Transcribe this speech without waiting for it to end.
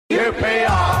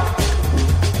QPR,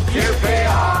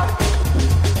 QPR,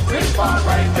 Richmond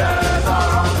Rangers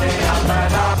are on the up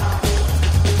and up.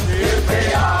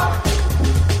 QPR,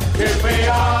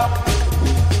 QPR,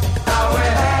 now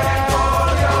we're heading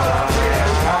for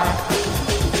European Cup.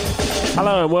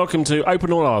 Hello and welcome to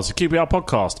Open All Hours, a QPR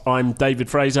podcast. I'm David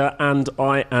Fraser and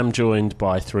I am joined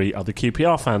by three other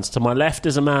QPR fans. To my left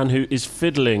is a man who is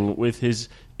fiddling with his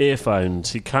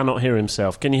earphones. He cannot hear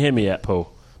himself. Can you hear me yet,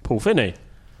 Paul? Paul Finney?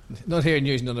 Not hearing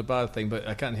you is not a bad thing, but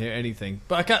I can't hear anything.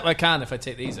 But I can if I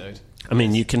take these out. I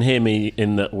mean, you can hear me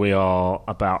in that we are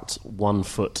about 1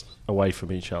 foot away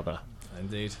from each other.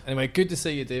 Indeed. Anyway, good to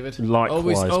see you, David.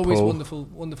 Likewise, always Paul.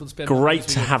 wonderful to spend. Great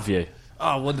to have you.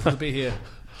 Oh, wonderful to be here.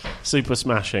 Super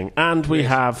smashing. And we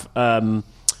have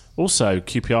also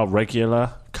QPR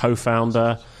regular,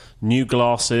 co-founder, New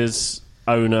Glasses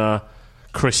owner,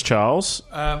 Chris Charles.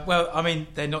 Well, I mean,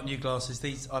 they're not new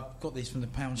glasses. I've got these from the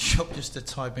pound shop just to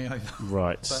tide me over.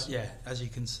 Right. But yeah, as you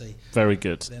can see. Very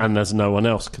good. And as no one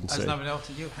else can see. As no one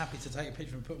else, you're happy to take a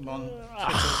picture and put them on Twitter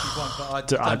if you want, but I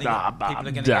don't think people are going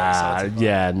to get excited.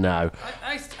 Yeah, no.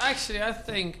 I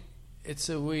think it's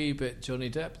a wee bit Johnny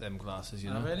Depp, them glasses, you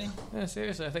know. Oh, really? Yeah,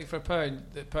 seriously. I think for a pound,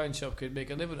 the pound shop could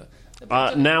make a living.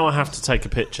 Now I have to take a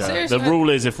picture. Seriously? The rule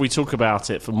is if we talk about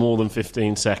it for more than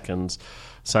 15 seconds...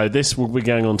 So this will be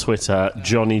going on Twitter.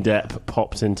 Johnny Depp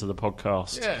popped into the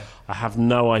podcast. Yeah. I have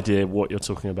no idea what you're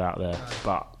talking about there,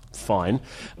 but fine.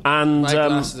 And my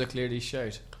glasses are clearly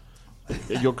showed.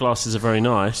 Your glasses are very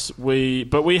nice. We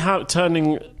have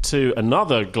turning to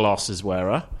another glasses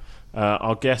wearer.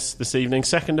 Our guest this evening,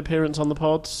 second appearance on the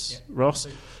pods.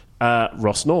 Yeah.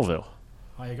 Ross Norville.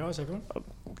 Hiya guys, everyone.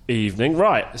 Evening,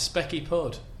 right? The Specky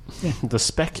Pod. The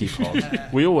Specky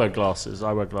Pod. We all wear glasses.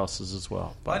 I wear glasses as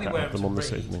well. But I don't have them on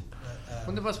this evening.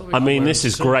 I mean, this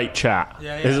is great chat,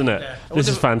 isn't it? Yeah. This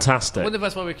is fantastic. I wonder if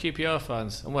that's why we're QPR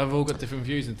fans and we've all got different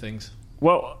views and things.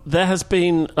 Well, there has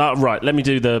been... right, let me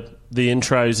do the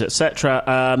intros, etc.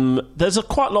 There's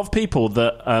quite a lot of people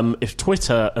that, if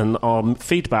Twitter and our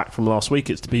feedback from last week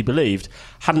is to be believed,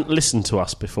 hadn't listened to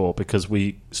us before because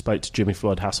we spoke to Jimmy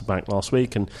Floyd Hasselbank last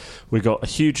week and we got a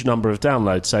huge number of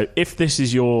downloads. So if this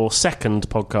is your second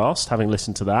podcast, having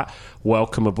listened to that,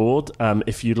 welcome aboard.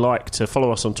 If you'd like to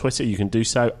follow us on Twitter, you can do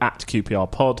so, at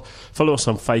QPR Pod. Follow us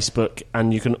on Facebook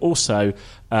and you can also...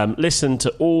 listen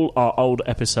to all our old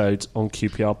episodes on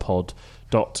qprpod.co.uk.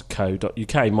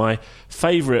 My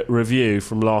favourite review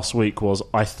from last week was,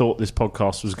 I thought this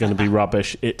podcast was going to be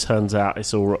rubbish. It turns out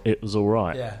it was all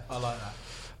right. Yeah, I like that.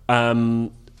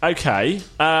 Okay.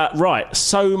 Right,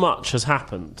 so much has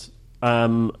happened.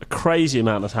 A crazy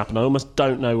amount has happened. I almost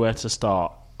don't know where to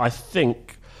start. I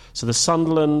think... So the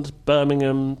Sunderland,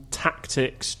 Birmingham,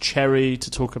 tactics, Cherry to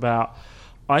talk about.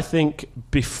 I think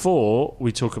before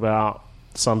we talk about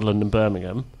Sunderland and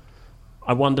Birmingham,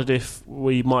 I wondered if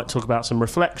we might talk about some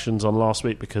reflections on last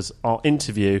week, because our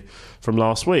interview from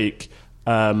last week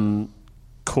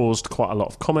caused quite a lot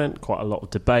of comment, quite a lot of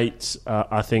debate.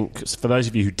 I think for those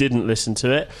of you who didn't listen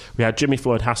to it, we had Jimmy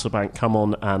Floyd Hasselbank come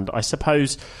on and I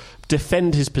suppose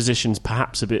defend his positions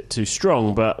perhaps a bit too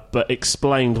strong, but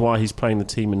explained why he's playing the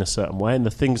team in a certain way. And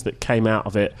the things that came out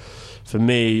of it for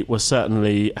me was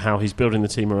certainly how he's building the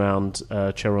team around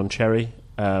Cheron Cherry.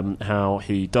 How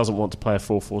he doesn't want to play a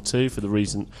 4-4-2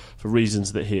 for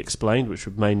reasons that he explained, which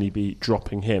would mainly be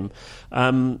dropping him,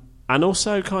 and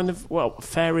also kind of, well,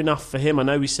 fair enough for him. I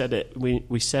know we said it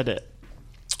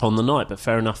on the night, but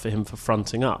fair enough for him for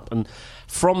fronting up. And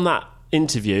from that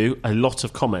interview, a lot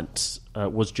of comments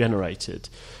was generated,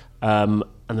 and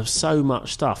there's so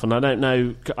much stuff. And I don't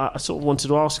know. I sort of wanted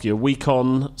to ask you, a week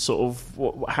on, sort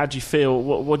of, how do you feel?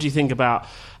 What do you think about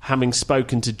having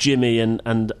spoken to Jimmy and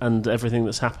everything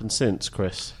that's happened since,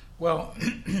 Chris? Well,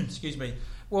 excuse me.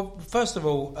 Well, first of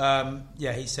all,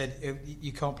 he said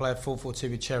you can't play a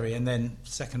 4-4-2 with Cherry, and then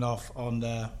second half on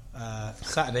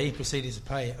Saturday he proceeded to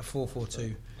play a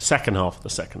 4-4-2. Second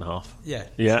half. Yeah.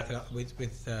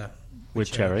 With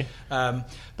Cherry.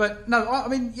 But no, I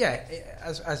mean,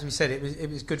 as we said, it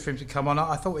was good for him to come on.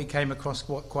 I thought he came across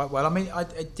quite well. I mean, I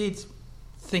did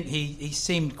think he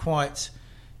seemed quite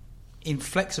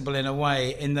inflexible in a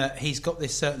way, in that he's got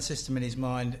this certain system in his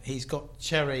mind. He's got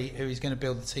Cherry, who he's going to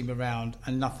build the team around,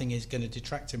 and nothing is going to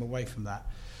detract him away from that.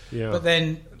 Yeah. But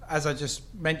then, as I just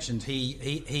mentioned,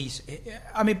 he's.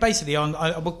 I mean, basically,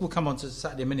 we'll come on to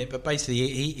Saturday in a minute. But basically,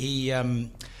 he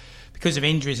because of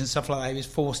injuries and stuff like that, he was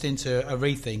forced into a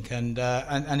rethink, and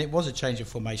it was a change of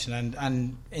formation.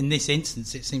 And in this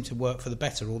instance, it seemed to work for the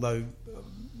better. Although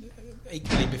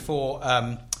equally before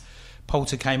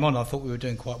Poulter came on, I thought we were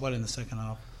doing quite well in the second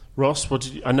half. Ross,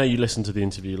 I know you listened to the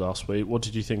interview last week. What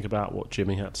did you think about what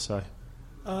Jimmy had to say?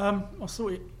 I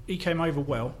thought he came over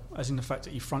well, as in the fact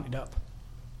that he fronted up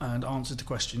and answered the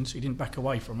questions. He didn't back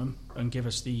away from them and give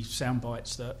us the sound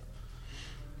bites that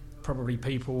probably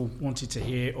people wanted to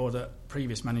hear or that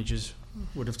previous managers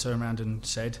would have turned around and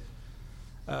said.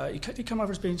 He come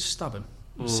over as being stubborn,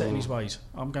 set in his ways.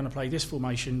 I'm going to play this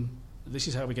formation, this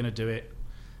is how we're going to do it.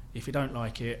 If you don't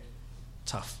like it,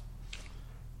 tough.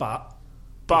 But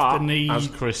as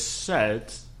Chris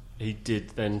said, he did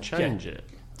then change it,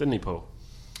 didn't he, Paul?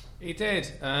 He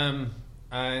did, and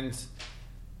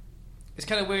it's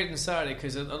kind of weird on Saturday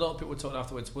because a lot of people were talking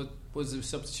afterwards. Was the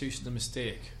substitution a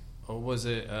mistake, or was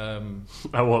it?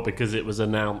 Because it was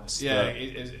announced. Yeah,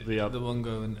 the one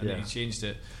go and he changed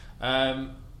it.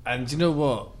 And you know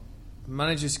what?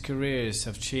 Managers' careers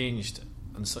have changed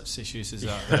on such issues as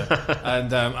that.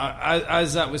 And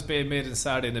as that was being made on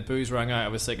Saturday and the boos rang out, I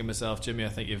was thinking to myself, Jimmy, I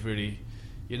think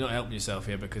you're not helping yourself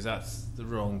here because that's the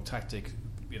wrong tactic,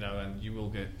 and you will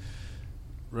get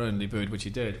roundly booed, which he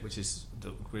did, which is,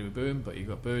 don't agree with booing, but he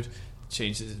got booed,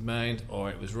 changed his mind, or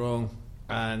it was wrong,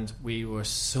 and we were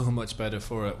so much better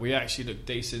for it. We actually looked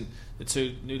decent. The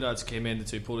two new lads came in, the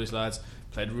two Polish lads,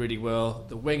 played really well.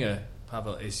 The winger,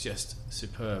 Pavel, is just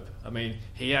superb. I mean,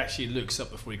 he actually looks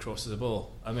up before he crosses the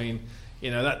ball. I mean,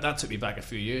 that took me back a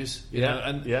few years.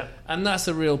 And that's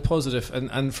a real positive.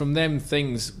 And from them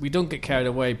things, we don't get carried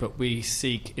away, but we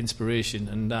seek inspiration.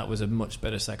 And that was a much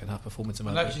better second half performance.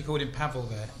 I like you called him Pavel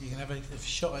there. You can have a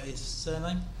shot at his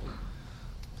surname.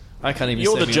 I can't even.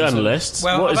 You're the journalist.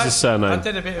 Well, what is his surname? I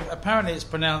did a bit of. Apparently, it's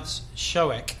pronounced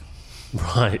Shoek.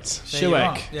 Right.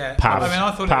 Shoek. Yeah. Pav. I mean,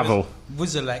 I thought Pavel. It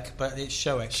was Wuzalek, but it's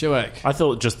Shoek. Shoek. I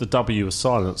thought just the W was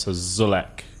silent, so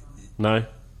Zulek. No?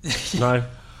 No?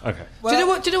 Okay. Well,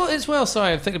 do you know what as well?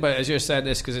 Sorry, I'm thinking about it as you're saying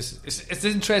this because it's as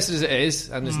interesting as it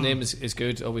is, and his name is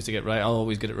good, always to get right. I'll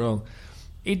always get it wrong.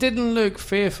 He didn't look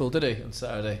fearful, did he, on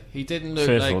Saturday? He didn't look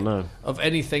fearful, of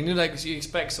anything. You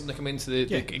expect someone to come into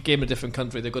the game in a different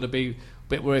country, they've got to be a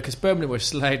bit worried because Birmingham were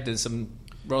sliding in some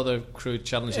rather crude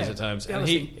challenges at times, and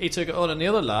he took it on, and the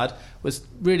other lad was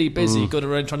really busy going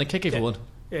around trying to kick everyone.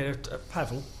 Yeah,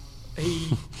 Pavel.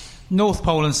 North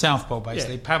Pole and South Pole,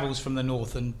 basically. Yeah. Pavel's from the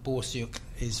north and Borsiuk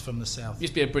is from the south.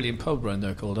 Used to be a brilliant pub around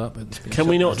there called up. Can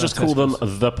we not just call them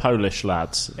the Polish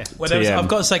lads? Yeah. Well, I've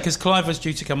got to say, because Clive was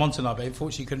due to come on tonight, but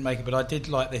unfortunately couldn't make it. But I did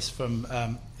like this from,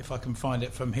 if I can find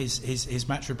it, from his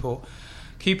match report.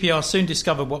 QPR soon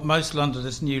discovered what most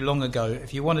Londoners knew long ago.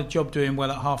 If you want a job doing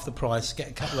well at half the price, get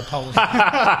a couple of Poles.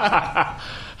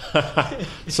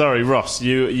 Sorry, Ross,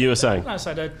 you were saying? No,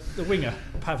 so the winger,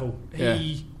 Pavel,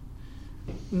 he...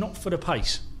 not for the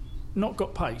pace, not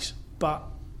got pace, but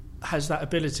has that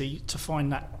ability to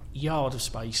find that yard of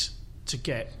space to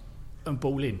get and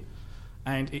ball in.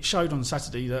 And it showed on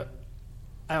Saturday that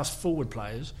our forward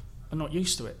players are not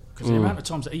used to it because the amount of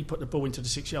times that he put the ball into the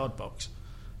 6-yard box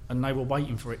and they were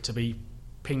waiting for it to be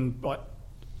pinged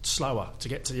slower to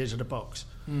get to the edge of the box.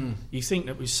 You think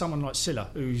that with someone like Silla,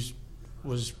 who's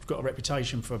got a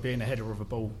reputation for being a header of a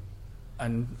ball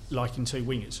and liking two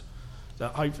wingers,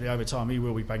 that hopefully over time he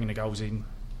will be banging the goals in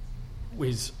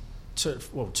with two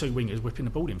wingers whipping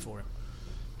the ball in for him.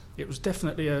 It was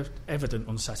definitely evident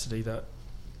on Saturday that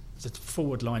the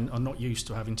forward line are not used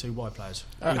to having two wide players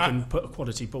who can put a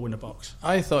quality ball in the box.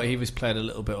 I thought he was playing a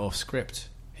little bit off script.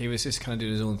 He was just kind of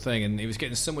doing his own thing, and he was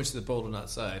getting so much of the ball on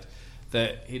that side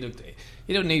that he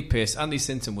don't need pace. Andy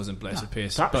Sinton wasn't blessed with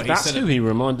pace. That's who he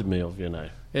reminded me of,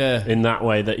 Yeah. In that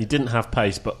way, that he didn't have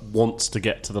pace but wants to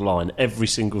get to the line every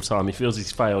single time. He feels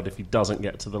he's failed if he doesn't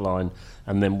get to the line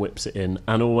and then whips it in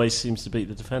and always seems to beat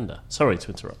the defender. Sorry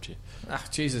to interrupt you.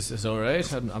 Jesus, it's all right.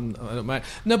 I don't mind.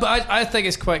 No, but I think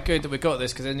it's quite good that we got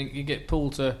this because then you get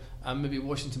Poulter and maybe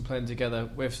Washington playing together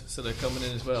with sort of coming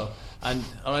in as well. And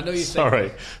I know you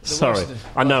think... Sorry.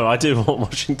 I know, I do want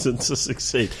Washington to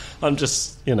succeed. I'm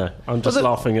just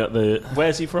laughing at the...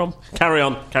 Where's he from? Carry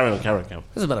on.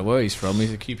 Doesn't matter where he's from.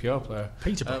 He's a QPR player.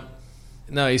 Peterborough.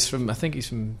 No, I think he's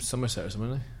from Somerset or something,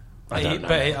 isn't he? I don't know.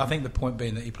 But I think the point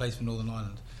being that he plays for Northern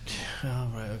Ireland. Oh,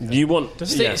 right, okay. You want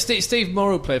Steve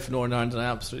Morrow played for Northern Ireland and I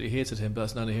absolutely hated him, but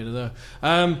that's neither here nor there.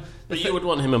 But you would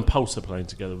want him and Poulter playing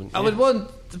together, wouldn't you? I would want,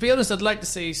 to be honest, I'd like to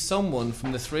see someone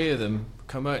from the three of them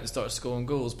come out and start scoring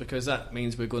goals because that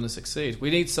means we're going to succeed.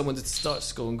 We need someone to start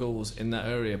scoring goals in that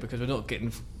area because we're not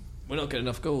getting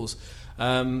enough goals.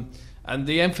 And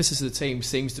the emphasis of the team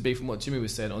seems to be, from what Jimmy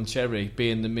was saying, on Cherry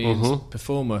being the main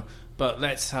performer. But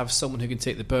let's have someone who can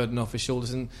take the burden off his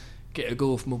shoulders. And get a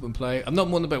goal from open play. I'm not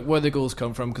one about where the goals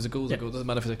come from, because a goal's a goal. It doesn't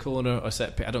matter if it's a corner or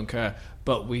set pick. I don't care.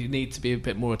 But we need to be a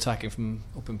bit more attacking from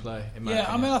open play. In my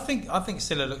opinion. I mean, I think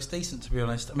Silla looks decent, to be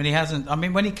honest. I mean, he hasn't. I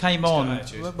mean, when he came on,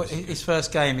 his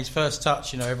first game, his first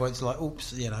touch, everyone's like,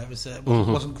 "Oops," it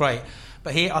wasn't great.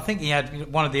 But I think he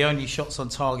had one of the only shots on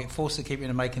target, forced the keeper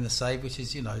into making the save, which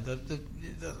is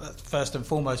the first and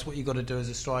foremost what you've got to do as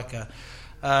a striker.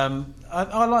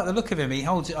 I like the look of him. He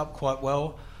holds it up quite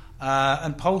well.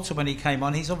 And Poulter, when he came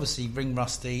on, he's obviously ring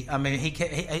rusty. I mean,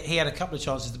 he had a couple of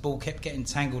chances. The ball kept getting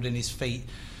tangled in his feet,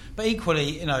 but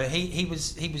equally, he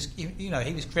was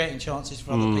creating chances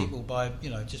for other people by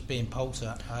just being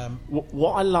Poulter.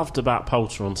 What I loved about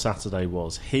Poulter on Saturday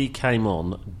was he came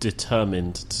on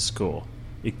determined to score.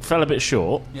 He fell a bit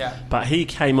short, but he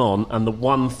came on, and the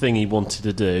one thing he wanted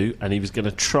to do, and he was going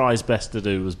to try his best to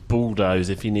do, was bulldoze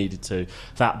if he needed to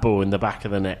that ball in the back of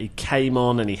the net. He came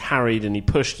on and he harried and he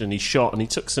pushed and he shot, and he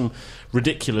took some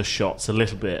ridiculous shots a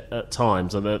little bit at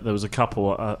times, and there was a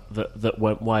couple that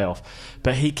went way off.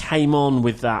 But he came on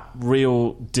with that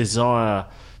real desire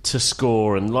to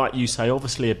score, and like you say,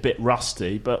 obviously a bit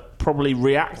rusty, but probably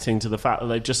reacting to the fact that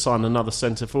they've just signed another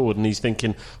centre forward, and he's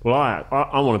thinking, well,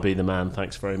 I want to be the man,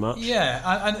 thanks very much.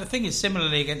 Yeah, and the thing is,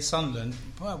 similarly against Sunderland,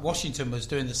 Washington was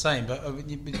doing the same, but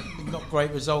not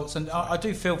great results, and I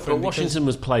do feel for him. But Washington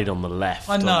was played on the left.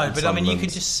 I know, but I mean, you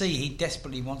could just see he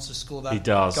desperately wants to score that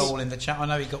goal in the chat. I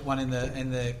know he got one in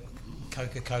the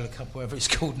Coca-Cola Cup, whatever it's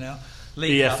called now.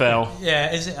 EFL.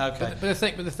 Yeah, is it? Okay. But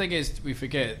the thing is, we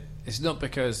forget, it's not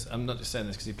because, I'm not just saying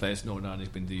this because he plays Northern Ireland, he's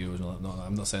been to the Euros and all that, no,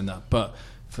 I'm not saying that, but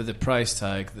for the price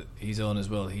tag that he's on as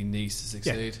well, he needs to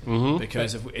succeed.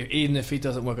 Because even if he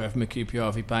doesn't work out from a QPR,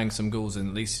 if he bangs some goals in,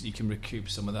 at least you can recoup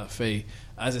some of that fee.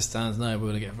 As it stands now, we're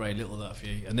going to get very little of that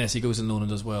fee, unless he goes in loan and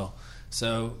does well.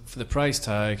 So for the price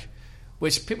tag,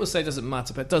 which people say doesn't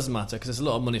matter, but it does matter because there's a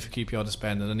lot of money for QPR to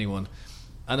spend on anyone.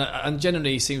 And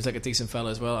generally, he seems like a decent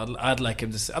fella as well. I'd like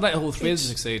him to. I'd like all three to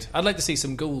succeed. I'd like to see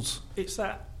some goals. It's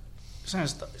that.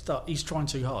 Sounds that he's trying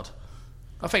too hard.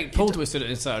 I think Poulter was doing it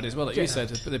in Saturday as well, like you said,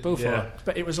 but they both are.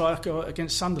 But it was like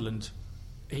against Sunderland.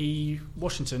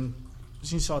 Washington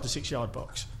was inside the 6-yard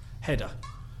box, header,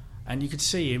 and you could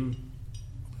see him.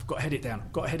 Got to head it down.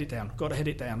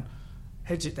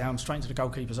 Heads it down straight into the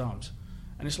goalkeeper's arms,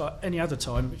 and it's like any other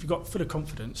time. If you've got full of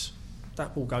confidence,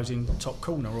 that ball goes in top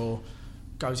corner or.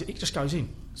 It just goes in.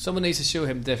 Someone needs to show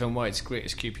him Devon White's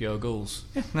greatest QPR goals,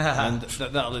 and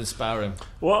that'll inspire him.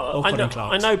 Well,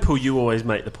 I know, Paul, you always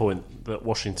make the point that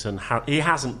Washington he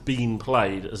hasn't been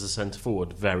played as a centre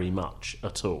forward very much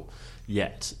at all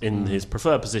yet in his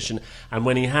preferred position, and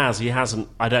when he hasn't.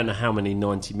 I don't know how many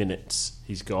 90 minutes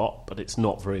he's got, but it's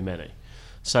not very many.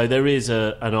 So there is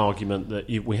an argument that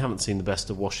we haven't seen the best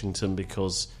of Washington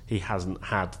because he hasn't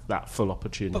had that full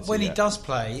opportunity. But when he does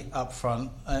play up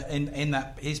front in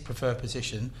that his preferred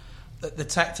position, the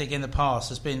tactic in the past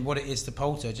has been what it is to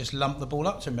Poulter, just lump the ball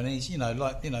up to him, and he's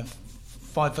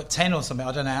 5'10" or something.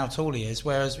 I don't know how tall he is.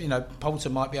 Whereas Poulter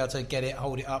might be able to get it,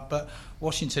 hold it up, but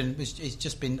Washington has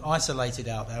just been isolated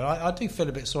out there. I do feel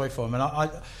a bit sorry for him, and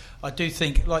I do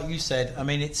think, like you said, I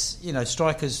mean, it's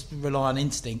strikers rely on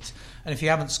instinct, and if you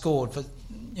haven't scored for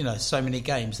so many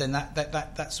games, then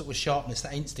that sort of sharpness,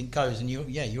 that instinct goes, and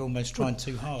you're almost trying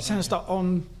too hard. Sounds like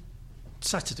on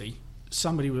Saturday,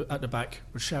 somebody at the back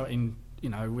was shouting,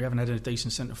 we haven't had a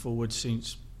decent centre forward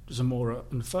since Zamora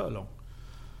and Furlong,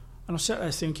 and I sat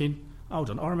there thinking, hold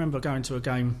on, I remember going to a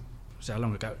game, how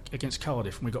long ago, against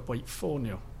Cardiff, and we got beat 4-0.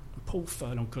 And Paul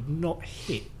Furlong could not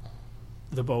hit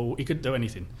the ball. He couldn't do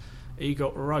anything. He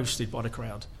got roasted by the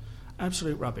crowd.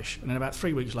 Absolute rubbish. And then about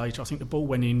 3 weeks later, I think the ball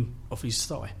went in off his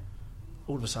thigh.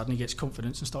 All of a sudden, he gets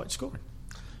confidence and started scoring.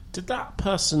 Did that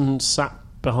person sat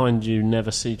behind you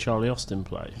never see Charlie Austin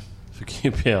play for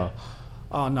QPR?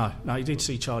 Oh, no, he did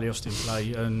see Charlie Austin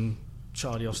play, and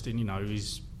Charlie Austin,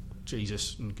 is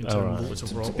Jesus and can turn water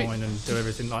to right wine and do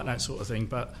everything like that sort of thing.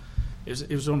 But it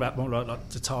was all about more like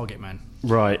the target man.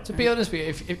 Right. To be honest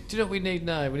with you, do you know what we need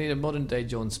now? We need a modern day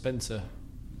John Spencer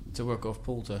to work off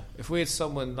Poulter. If we had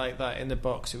someone like that in the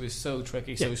box who was so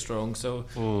tricky, so strong, so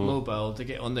mobile to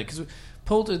get on there, because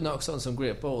Poulter knocks on some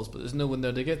great balls, but there's no one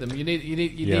there to get them. You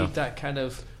need that kind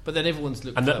of. But then everyone's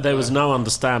looking. And there was no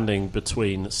understanding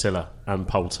between Silla and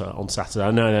Poulter on Saturday.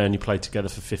 I know they only played together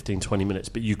for 15-20 minutes,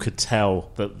 but you could tell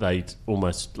that they'd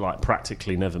almost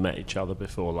practically never met each other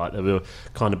before. Like they were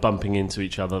kind of bumping into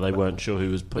each other. They weren't sure who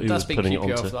was putting it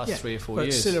onto. For the last 3 or 4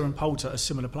 years. Silla and Poulter are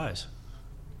similar players,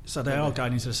 so they are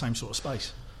going into the same sort of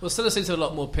space. Well, Silas seems to have a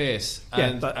lot more pace, Yeah,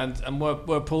 and but- and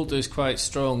where Poulter is quite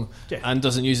strong Yeah. and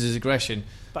doesn't use his aggression.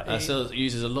 But Silas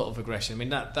uses a lot of aggression. I mean,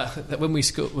 that when we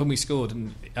scored,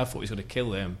 and I thought he was going to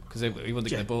kill them because he wanted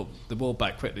to get the ball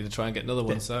back quickly to try and get another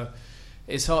one. Yeah. So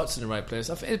his heart's in the right place.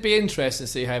 I think it'd be interesting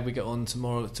to see how we get on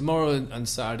tomorrow. Tomorrow and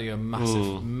Saturday are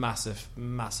massive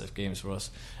games for us.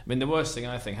 I mean, the worst thing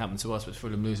I think happened to us was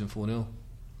Fulham losing 4-0.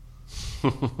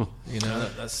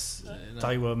 That's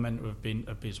They were meant to have been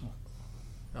abysmal.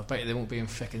 I bet you they won't be in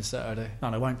fucking Saturday. No,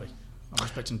 they won't be. I'm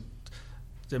expecting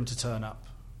them to turn up,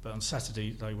 but on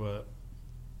Saturday they were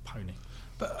pony.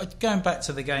 But going back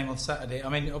to the game on Saturday, I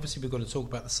mean, obviously we've got to talk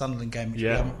about the Sunderland game, which we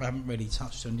haven't really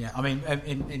touched on yet. I mean,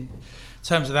 in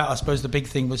terms of that, I suppose the big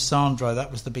thing was Sandro.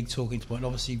 That was the big talking point.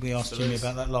 Obviously, we asked Jimmy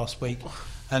about that last week,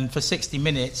 and for 60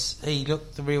 minutes, he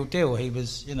looked the real deal. He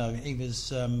was.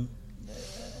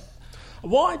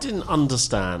 What I didn't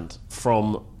understand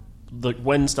from the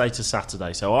Wednesday to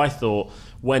Saturday, so I thought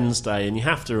Wednesday, and you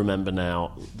have to remember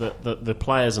now that the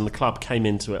players and the club came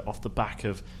into it off the back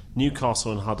of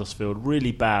Newcastle and Huddersfield,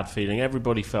 really bad feeling.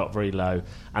 Everybody felt very low,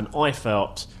 and I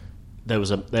felt there was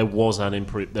an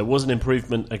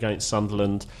improvement against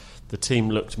Sunderland. The team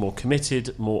looked more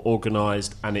committed, more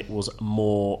organised, and it was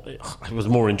more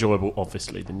enjoyable,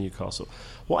 obviously, than Newcastle.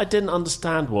 What I didn't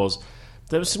understand was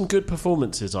there were some good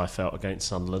performances I felt against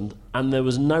Sunderland, and there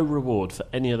was no reward for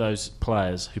any of those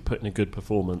players who put in a good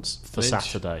performance for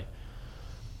Saturday.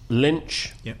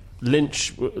 Lynch. Yep.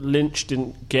 Lynch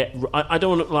didn't get. I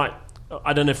don't want to look like.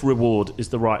 I don't know if reward is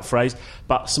the right phrase,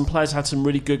 but some players had some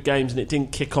really good games and it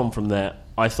didn't kick on from there.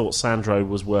 I thought Sandro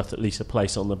was worth at least a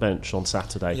place on the bench on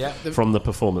Saturday from the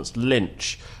performance.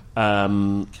 Lynch,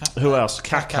 who else?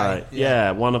 Kake,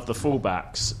 one of the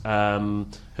fullbacks.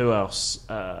 Who else?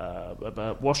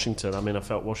 Washington. I mean, I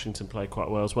felt Washington played quite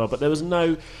well as well, but there was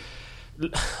no.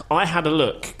 I had a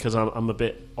look because I'm a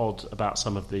bit odd about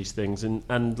some of these things,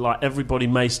 and like everybody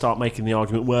may start making the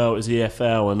argument, well, it was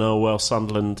EFL,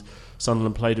 and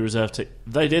Sunderland played a reserve team.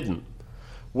 They didn't.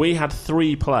 We had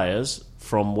 3 players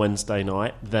from Wednesday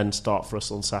night then start for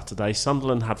us on Saturday.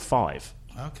 Sunderland had 5.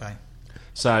 Okay.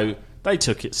 So they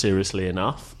took it seriously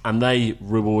enough, and they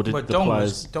rewarded the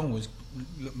players. Dong was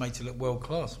made to look world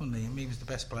class, wasn't he? I mean, he was the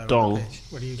best player Dong. on the pitch.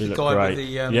 What do you He think? looked great.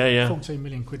 With the 14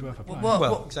 million quid worth of players.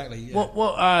 well, exactly. Yeah.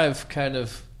 What I've kind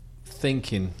of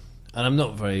thinking, and I'm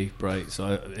not very bright,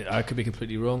 so I could be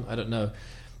completely wrong. I don't know.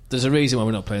 There's a reason why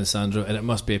we're not playing Sandro, and it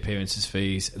must be appearances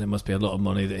fees, and it must be a lot of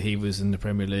money that he was in the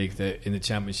Premier League that in the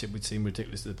Championship would seem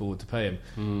ridiculous to the board to pay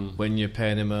him. When you're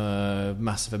paying him a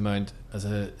massive amount as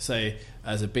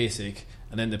a basic,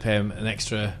 and then they pay him an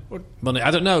extra money.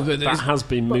 I don't know, but that has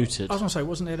been mooted. I was going to say,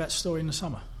 wasn't there that story in the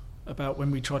summer about when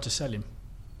we tried to sell him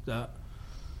that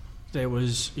he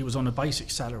was on a basic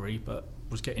salary but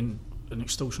was getting an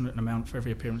extortionate amount for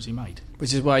every appearance he made.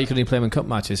 Which is why you can only play him in cup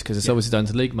matches, because it's obviously down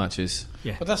to league matches.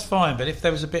 Yeah, but that's fine. But if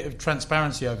there was a bit of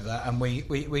transparency over that, and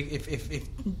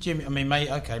if Jimmy, I mean,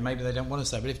 maybe they don't want to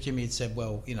say, but if Jimmy had said,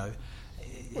 well,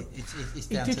 it's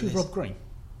he down did to with this. Rob Green.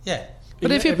 Yeah,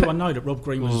 But if everyone know that Rob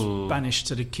Green was banished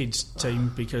to the kids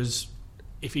team because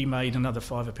if he made another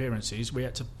 5 appearances, we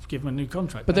had to give him a new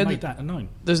contract. But they made that known.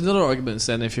 There's another argument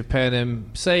then if you're paying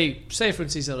him, say for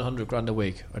instance, he's on 100 grand a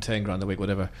week or 10 grand a week,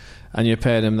 whatever, and you're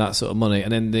paying him that sort of money,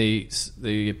 and then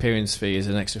the appearance fee is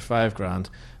an extra 5 grand.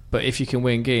 But if you can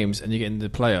win games and you get into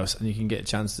the playoffs and you can get a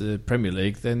chance to the Premier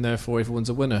League, then therefore everyone's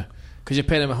a winner, because you're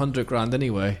paying him 100 grand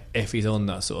anyway if he's on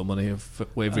that sort of money,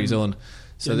 whatever he's on.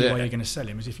 So the only way you're going to sell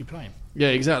him is if you play him. Yeah,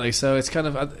 exactly. So it's kind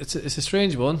of it's a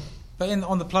strange one. But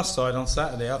on the plus side, on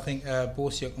Saturday, I think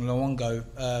Borsiak and Luongo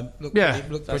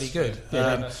looked pretty good.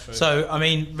 That's true. So, I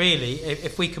mean, really,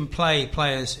 if we can play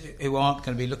players who aren't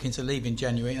going to be looking to leave in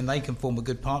January and they can form a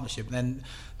good partnership, then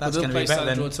that's going to be better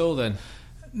than... at all then?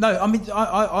 No, I mean,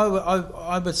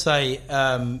 I would say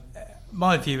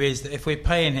my view is that if we're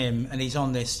paying him and he's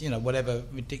on this, whatever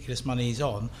ridiculous money he's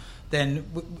on, then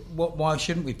why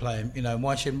shouldn't we play him?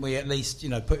 Why shouldn't we at least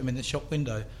put him in the shop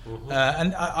window?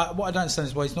 And what I don't understand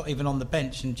is why he's not even on the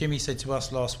bench. And Jimmy said to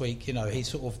us last week, he's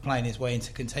sort of playing his way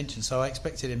into contention. So I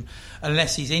expected him,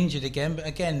 unless he's injured again. But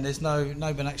again, there's no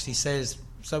one actually says.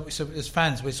 So as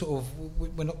fans,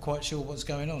 we're not quite sure what's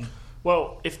going on.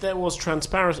 Well, if there was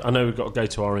transparency, I know we've got to go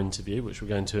to our interview, which we're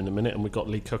going to in a minute, and we've got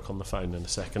Lee Cook on the phone in a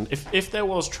second. If there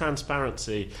was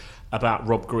transparency about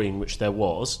Rob Green, which there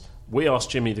was. We asked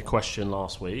Jimmy the question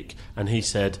last week, and he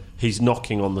said he's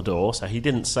knocking on the door. So he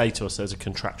didn't say to us there's a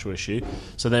contractual issue.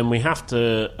 So then we have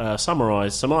to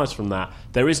surmise from that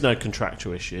there is no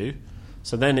contractual issue.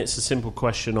 So then it's a simple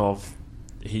question of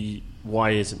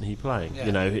why isn't he playing? Yeah.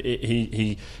 You know,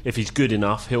 he if he's good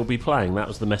enough, he'll be playing. That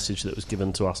was the message that was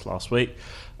given to us last week.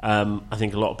 I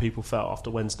think a lot of people felt after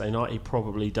Wednesday night he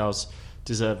probably does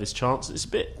deserve his chance. It's a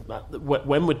bit.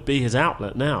 When would be his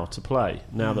outlet now to play?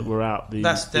 Now that we're out the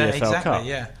EFL exactly, Cup.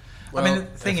 Yeah. Well, I mean, the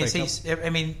thing FA is,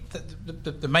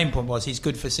 the main point was he's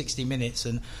good for 60 minutes,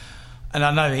 and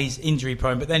I know he's injury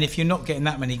prone. But then, if you're not getting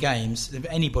that many games,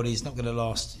 anybody's not going to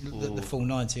last the full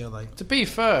 90, are they? To be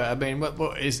fair, I mean,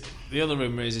 what is the other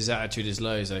rumour is his attitude is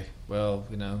low. So, well,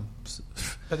 you know.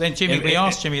 But then we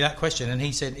asked Jimmy that question, and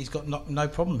he said he's got no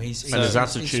problem. And his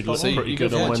attitude looks pretty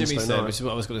good on Wednesday Jimmy said, night. which is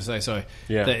what I was going to say. Sorry,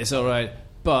 Yeah. that it's all right,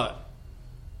 but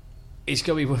he's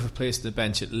got to be worth a place to the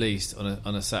bench at least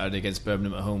on a Saturday against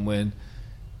Birmingham at home when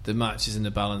the match is in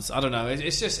the balance. I don't know.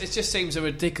 It just seems a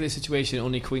ridiculous situation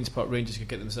only Queen's Park Rangers could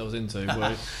get themselves into.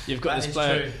 Where you've got this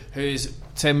player who's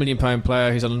 £10 million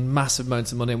player who's on massive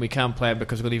amounts of money, and we can't play him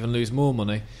because we're going to even lose more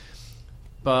money.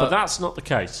 But that's not the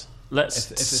case.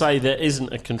 Let's say there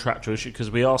isn't a contractual issue,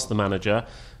 because we asked the manager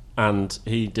and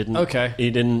he didn't.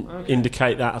 He didn't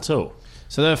indicate that at all.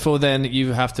 So therefore, then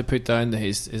you have to put down that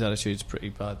his attitude's pretty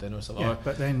bad, then, or something. Yeah,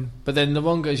 but then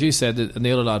Luongo, as you said, and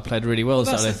the other lad played really well.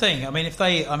 That's Saturday. the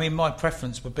thing. I mean, my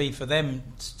preference would be for them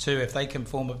to, if they can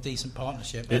form a decent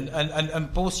partnership. And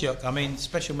Borsiuk, I mean,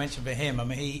 special mention for him. I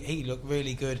mean, he looked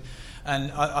really good, and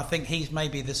I think he's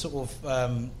maybe the sort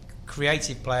of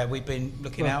creative player we've been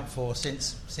looking out for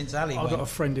since Ali. I've got a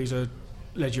friend who's a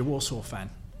Legia Warsaw fan,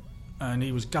 and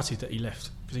he was gutted that he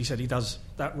left, because he said he does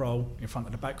that role in front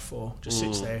of the back four, just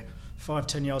sits there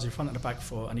 5-10 yards in front of the back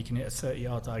four, and he can hit a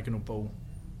 30-yard diagonal ball,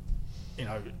 you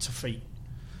know, to feet,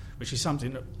 which is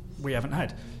something that we haven't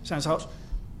had. Sounds like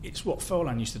it's what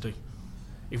Furlan used to do.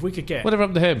 If we could get Whatever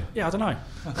happened to him? Yeah, I don't know.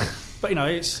 But you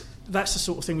know, that's the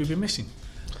sort of thing we've been missing.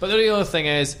 But the other thing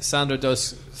is, Sandro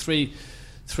does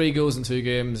three goals in 2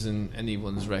 games, and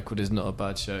anyone's record is not a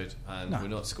bad shout, and we're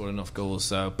not scoring enough goals.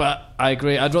 So, but I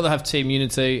agree. I'd rather have team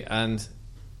unity and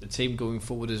the team going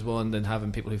forward as one than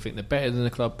having people who think they're better than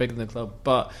the club, bigger than the club.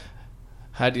 But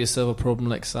how do you solve a problem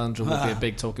like Sandro would be a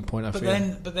big talking point. I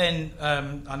feel. But then,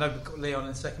 I know we've got Leon in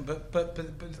a second. But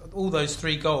all those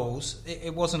 3 goals,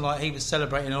 it wasn't like he was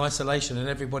celebrating in isolation and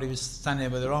everybody was standing there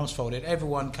with their arms folded.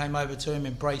 Everyone came over to him,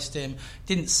 embraced him.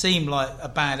 Didn't seem like a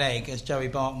bad egg, as Joey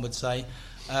Barton would say.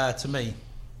 To me.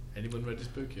 Anyone read this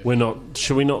book yet? We're not.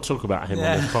 Should we not talk about him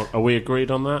on this podcast? Are we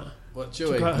agreed on that? What,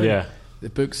 Joey? Yeah. The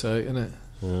book's out, isn't it?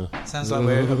 Yeah. Sounds like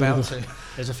we're about to.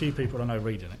 There's a few people I know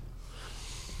reading it.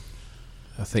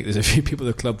 I think there's a few people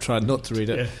at the club trying not to read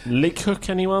it. Yeah. Lee Cook,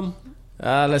 anyone?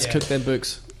 Let's cook them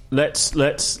books. Let's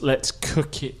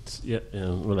cook it. Yeah,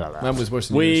 Man was worse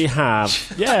than we yours.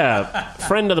 have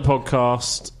friend of the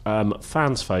podcast,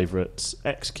 fans' favourites,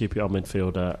 ex-QPR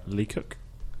midfielder Lee Cook.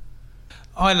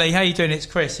 Hi Lee, how you doing? It's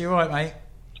Chris. You all right, mate?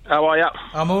 How are you?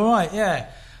 I'm all right,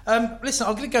 yeah. Listen,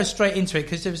 I'm going to go straight into it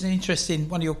because there was an interesting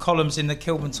one of your columns in the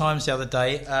Kilburn Times the other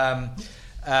day.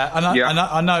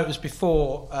 I know it was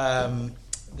before I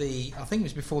think it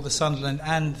was before the Sunderland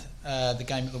and the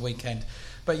game at the weekend.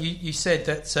 But you said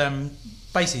that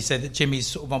basically said that Jimmy's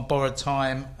sort of on borrowed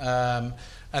time,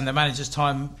 and the manager's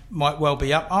time might well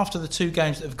be up after the 2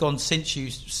 games that have gone since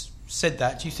you said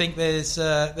that. Do you think there's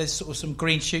sort of some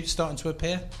green shoots starting to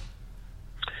appear?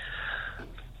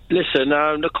 Listen,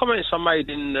 the comments I made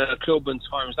in Kilburn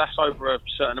Times, that's over a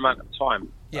certain amount of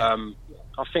time. Yeah.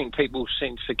 I think people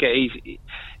seem to forget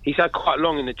he's had quite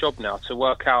long in the job now to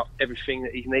work out everything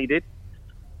that he's needed,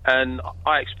 and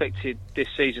I expected this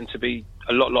season to be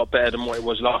a lot better than what it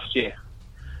was last year.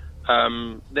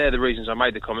 They're the reasons I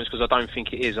made the comments, because I don't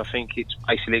think it is. I think it's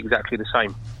basically exactly the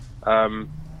same.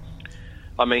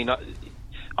 I mean,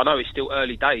 I know it's still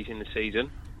early days in the season,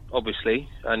 obviously,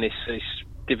 and it's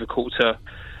difficult to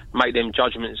make them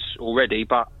judgments already,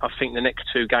 but I think the next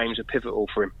 2 games are pivotal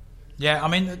for him. Yeah, I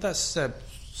mean, that's sort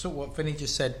of what Vinny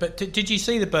just said. But did you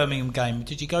see the Birmingham game?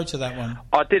 Did you go to that one?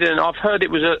 I didn't. I heard it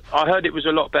was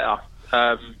a lot better.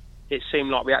 It seemed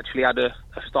like we actually had a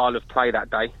style of play that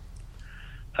day.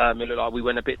 It looked like we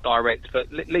went a bit direct,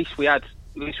 but at least we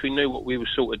knew what we were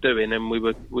sort of doing, and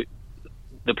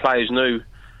the players knew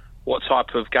what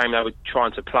type of game they were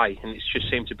trying to play, and it just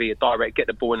seemed to be a direct, get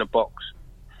the ball in the box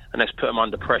and let's put them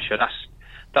under pressure.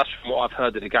 That's from what I've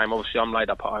heard of the game. Obviously, I'm laid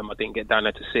up at home. I didn't get down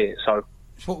there to see it. So,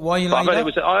 why are you laid up?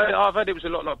 I've heard it was a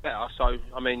lot better. So,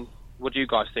 I mean, what do you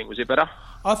guys think? Was it better?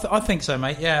 I think so,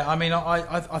 mate. Yeah, I mean,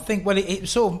 I think it was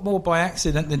sort of more by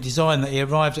accident than design that he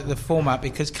arrived at the format,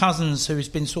 because Cousins, who's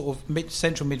been sort of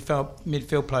central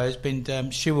midfield player, has been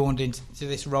shoehorned into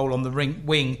this role on the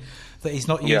wing that he's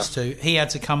not used to. He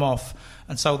had to come off,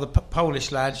 and so the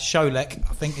Polish lad Szolek,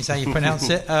 I think is how you pronounce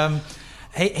it.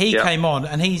 he came on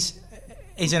and he's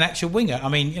an actual winger. I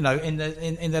mean, you know, in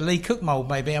the Lee Cook mould,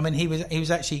 maybe. I mean, he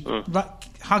was actually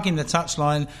hugging the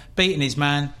touchline, beating his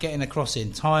man, getting a cross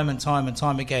in time and time and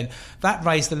time again. That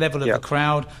raised the level of the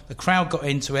crowd. The crowd got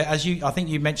into it. I think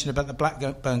you mentioned about the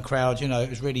Blackburn crowd. You know, it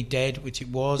was really dead, which it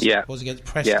was. Yeah. It was against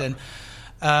Preston,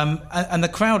 and the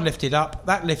crowd lifted up.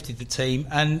 That lifted the team,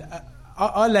 and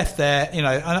I left there. You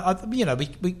know, and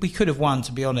we could have won,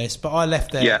 to be honest, but I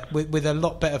left there with a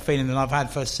lot better feeling than I've had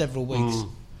for several weeks.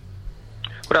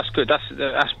 Well, that's good.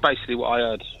 That's basically what I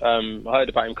heard. I heard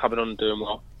about him coming on and doing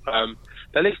well.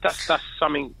 But at least that's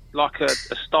something like a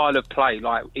style of play.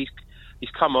 Like he's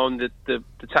come on. The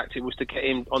tactic was to get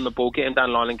him on the ball, get him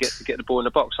down the line, and get the ball in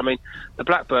the box. I mean, the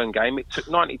Blackburn game, it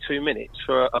took 92 minutes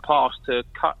for a pass to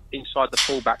cut inside the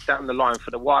fullback down the line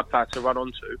for the wide player to run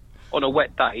onto on a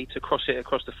wet day to cross it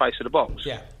across the face of the box.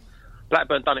 Yeah,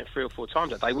 Blackburn done it 3 or 4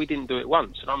 times that day. We didn't do it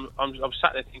once, and I'm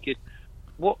sat there thinking,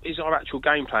 what is our actual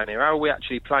game plan here? How are we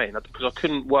actually playing? Because I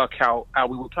couldn't work out how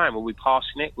we were playing. Were we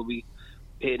passing it? Were we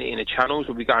hitting it in the channels?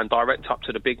 Were we going direct up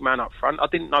to the big man up front? I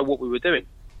didn't know what we were doing.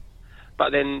 But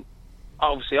then,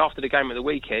 obviously, after the game at the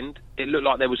weekend, it looked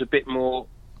like there was a bit more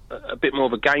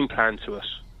of a game plan to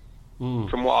us,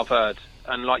 from what I've heard.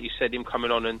 And like you said, him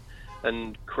coming on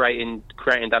and creating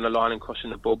down the line and crossing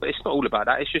the ball. But it's not all about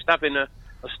that. It's just having a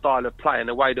style of play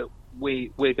and a way that we're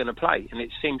going to play. And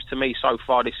it seems to me so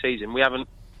far this season we haven't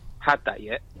had that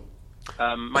yet.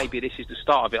 Maybe this is the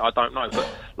start of it, I don't know. But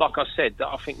like I said,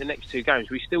 I think the next 2 games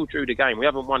we still drew the game. We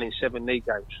haven't won in 7 league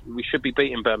games. We should be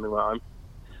beating Birmingham at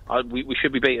home. We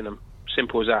should be beating them.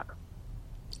 Simple as that.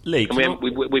 League. And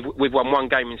we've won 1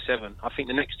 game in 7. I think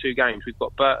the next 2 games we've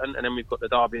got Burton and then we've got the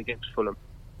derby against Fulham.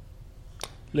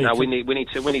 League. Now we need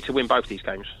to win both these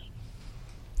games.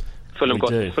 Fulham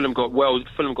got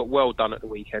well done at the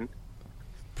weekend.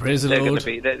 Praise the Lord.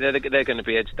 They're going to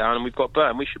be heads down, and we've got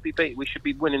Burton. We should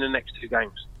be winning the next 2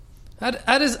 games. How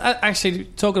does actually,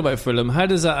 talking about Fulham, how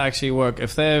does that actually work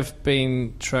if they've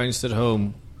been trounced at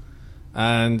home,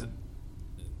 and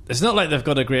it's not like they've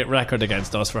got a great record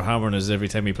against us for hammering us every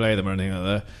time we play them or anything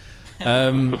like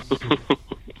that.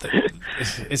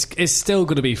 It's still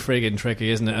going to be frigging tricky,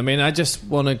 isn't it? I mean, I just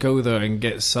want to go there and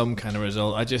get some kind of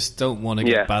result. I just don't want to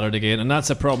get battered again, and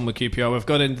that's a problem with QPR. We've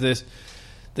got into this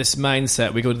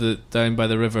mindset. We go to down by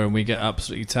the river and we get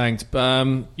absolutely tanked.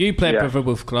 You play for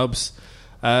both clubs.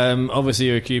 Obviously,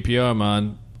 you're a QPR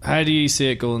man. How do you see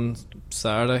it going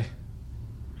Saturday?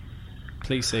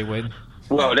 Please say win.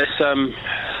 Well, let's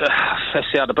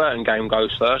see how the Burton game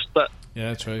goes first. But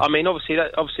yeah, true. I mean, obviously,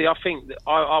 I think that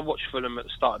I watched Fulham at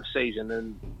the start of the season,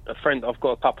 and I've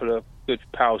got a couple of good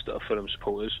pals that are Fulham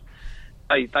supporters.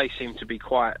 They seem to be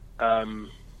quite.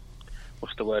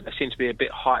 What's the word? They seem to be a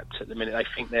bit hyped at the minute. They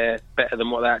think they're better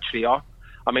than what they actually are.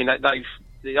 I mean,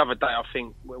 the other day, I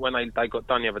think when they got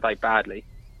done the other day badly,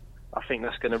 I think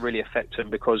that's going to really affect them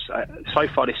because so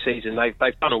far this season they've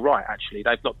done all right. Actually,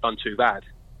 they've not done too bad.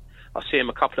 I see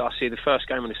the first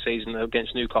game of the season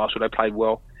against Newcastle. They played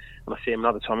well, and I see them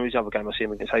another time. Who's the other game I see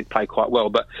them against? They played quite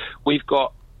well. But we've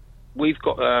got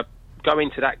go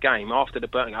into that game after the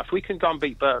Burton. If we can go and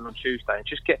beat Burton on Tuesday and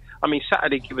just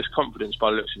Saturday give us confidence by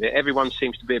the looks of it. Everyone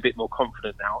seems to be a bit more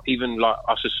confident now. Even like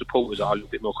us as supporters are a little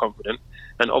bit more confident,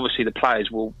 and obviously the players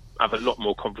will have a lot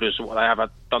more confidence than what they have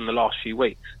done the last few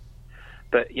weeks.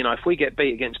 But you know, if we get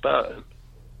beat against Burton,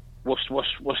 what's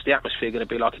the atmosphere going to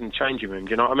be like in the changing room?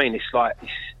 Do you know what I mean? It's like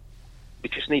we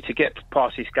just need to get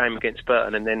past this game against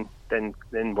Burton and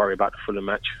then worry about the Fulham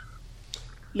match.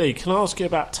 Lee, can I ask you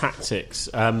about tactics?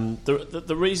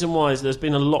 The reason why is there's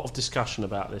been a lot of discussion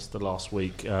about this the last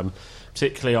week,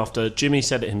 particularly after Jimmy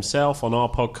said it himself on our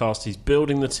podcast. He's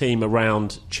building the team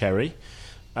around Cherry,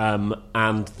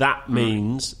 and that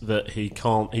means that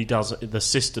the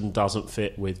system doesn't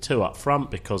fit with 2 up front,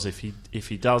 because if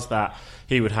he does that,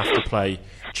 he would have to play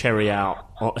Cherry out.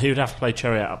 He would have to play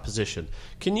Cherry out of position.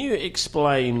 Can you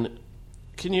explain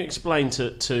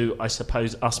to I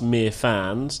suppose us mere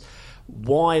fans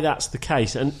why that's the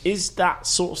case, and is that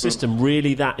sort of system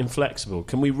really that inflexible?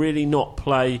 Can we really not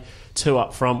play 2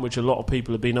 up front, which a lot of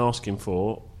people have been asking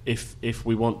for, if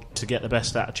we want to get the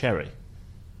best out of Cherry?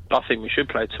 I think we should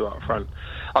play 2 up front.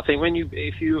 I think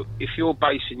if you're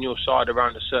basing your side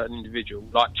around a certain individual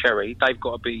like Cherry, they've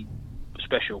got to be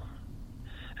special.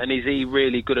 And is he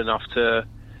really good enough to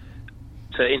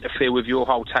interfere with your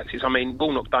whole tactics? I mean,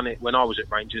 Bullock done it when I was at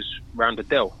Rangers around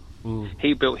Adele.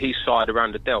 He built his side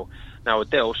around Adele. Now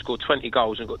Adele scored 20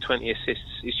 goals and got 20 assists.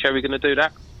 Is Cherry going to do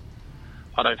that?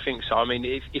 I don't think so. I mean,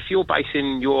 if you're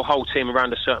basing your whole team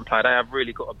around a certain player, they have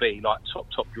really got to be like top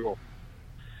draw.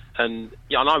 And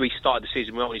yeah, I know he started the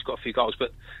season well and he's got a few goals,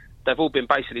 but they've all been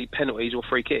basically penalties or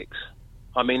free kicks.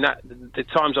 I mean, the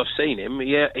times I've seen him,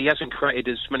 he hasn't created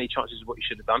as many chances as what he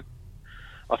should have done.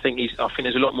 I think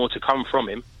there's a lot more to come from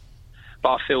him, but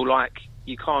I feel like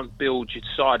you can't build your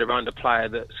side around a player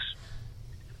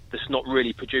that's not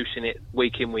really producing it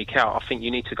week in, week out. I think you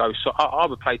need to go. So I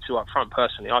would play 2 up front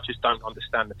personally. I just don't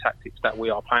understand the tactics that we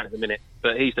are playing at the minute.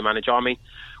 But he's the manager. I mean,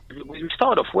 we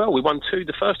started off well. We won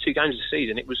the first 2 games of the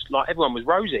season. It was like everyone was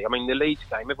rosy. I mean, the Leeds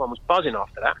game, everyone was buzzing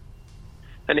after that.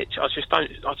 And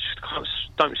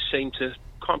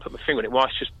can't put my finger on it. Why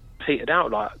it's just petered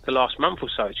out like the last month or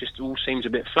so. It just all seems a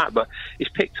bit flat. But it's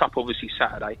picked up obviously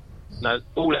Saturday. Now,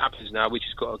 all that happens now, we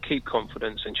just got to keep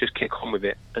confidence and just kick on with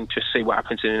it and just see what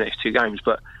happens in the next 2 games.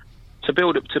 But to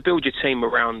build your team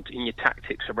around, in your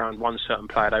tactics around one certain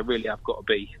player, they really have got to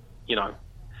be,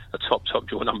 a top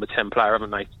draw number 10 player,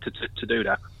 haven't they, to do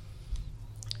that?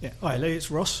 Yeah. Hi, Lee,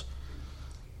 it's Ross.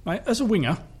 Mate, as a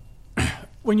winger,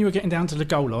 when you were getting down to the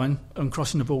goal line and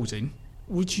crossing the balls in,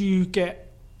 would you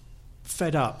get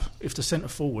fed up if the centre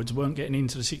forwards weren't getting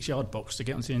into the 6-yard box to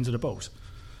get onto the ends of the balls?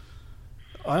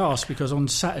 I ask because on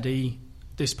Saturday,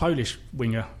 this Polish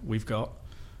winger we've got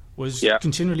was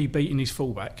continually beating his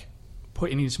fullback,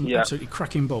 putting in some absolutely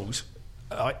cracking balls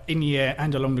in the air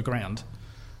and along the ground.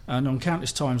 And on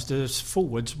countless times, the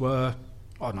forwards were,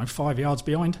 5 yards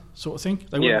behind, sort of thing.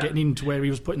 They weren't getting into where he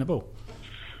was putting the ball.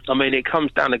 I mean, it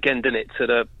comes down again, doesn't it,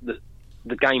 to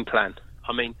the game plan.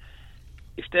 I mean,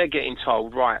 if they're getting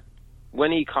told, right,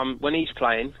 when he's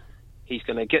playing, he's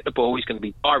going to get the ball, he's going to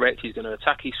be direct, he's going to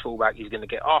attack his fullback, he's going to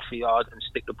get half a yard and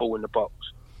stick the ball in the box.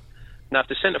 Now, if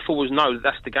the centre forwards know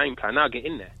that's the game plan, they'll get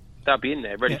in there. They'll be in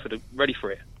there, ready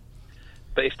for it.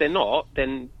 But if they're not,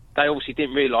 then they obviously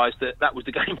didn't realise that was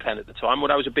the game plan at the time, or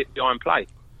that was a bit behind play.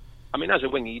 I mean, as a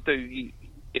winger,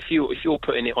 if you're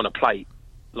putting it on a plate,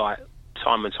 like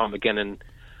time and time again, and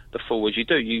the forwards, you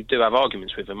do have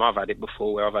arguments with them. I've had it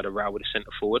before where I've had a row with a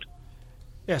centre forward.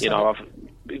 Yes, I've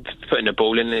putting the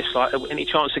ball in there. It's like, any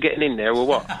chance of getting in there or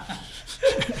what?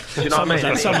 Do you know what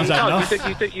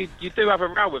I mean? You do have a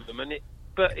row with them,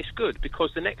 but it's good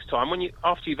because the next time,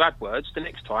 after you've had words, the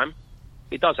next time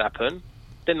it does happen,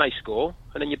 then they score,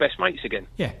 and then you're best mates again.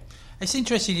 Yeah. It's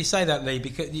interesting you say that, Lee,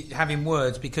 because having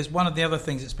words, because one of the other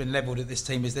things that's been levelled at this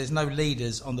team is there's no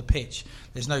leaders on the pitch.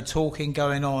 There's no talking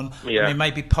going on. Yeah. I mean,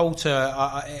 maybe Poulter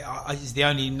is the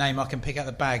only name I can pick out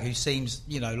the bag who seems,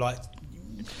 like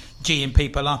geeing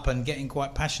people up and getting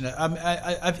quite passionate.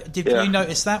 Did you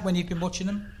notice that when you've been watching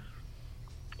them?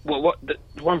 Well, the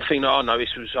one thing that I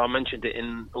noticed was, I mentioned it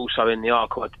also in the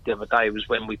article I did the other day, was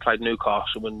when we played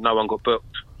Newcastle when no one got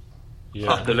booked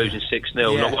after losing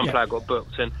 6-0. Not one player got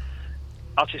booked. And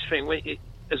I just think,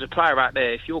 as a player out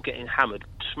there, if you're getting hammered,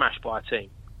 smashed by a team,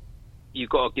 you've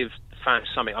got to give fans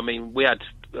something. I mean, we had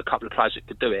a couple of players that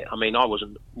could do it. I mean, I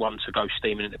wasn't one to go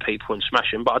steaming into people and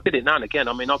smash them, but I did it now and again.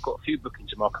 I mean, I've got a few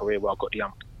bookings in my career where I got the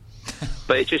ump.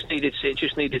 But it just needed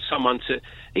someone to,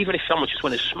 even if someone just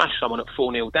went and smashed someone at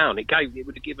 4-0 down, it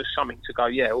would give us something to go,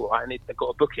 all right, and they got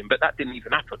a booking. But that didn't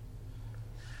even happen.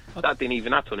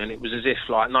 And it was as if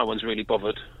no one's really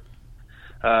bothered.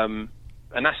 And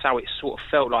that's how it sort of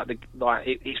felt like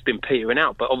it's been petering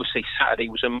out. But obviously Saturday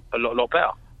was a lot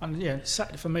better. And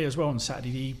Saturday for me as well. On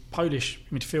Saturday, the Polish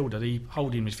midfielder, the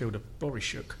holding midfielder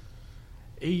Borysiuk,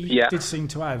 he did seem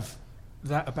to have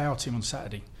that about him on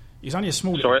Saturday. He's only a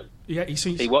small. Sorry. Yeah, he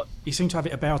seemed to have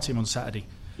it about him on Saturday.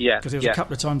 Yeah, because there was a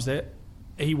couple of times that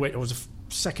he went. It was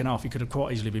a second half. He could have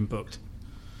quite easily been booked.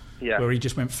 Yeah, where he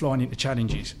just went flying into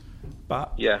challenges.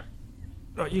 But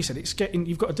like you said, it's getting.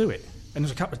 You've got to do it. And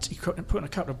there's he put in a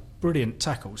couple of brilliant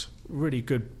tackles, really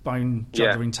good bone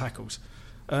juggling tackles,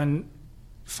 and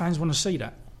fans want to see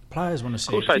that. Players want to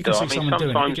see it. If you can see someone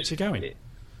doing it, it gets you going.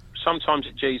 Sometimes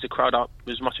it G's the crowd up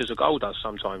as much as a goal does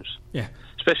sometimes. Yeah.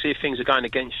 Especially if things are going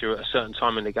against you at a certain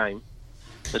time in the game.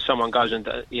 And someone goes and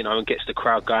gets the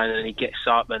crowd going, and he gets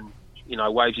up and,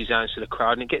 waves his hands to the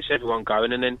crowd, and it gets everyone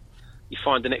going, and then you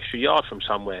find an extra yard from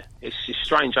somewhere. It's just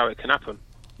strange how it can happen.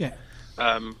 Yeah.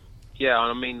 I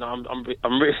mean,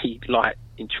 I'm really,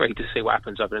 intrigued to see what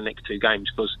happens over the next 2 games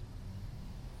because,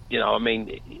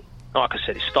 like I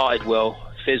said, it started well,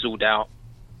 fizzled out.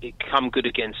 It come good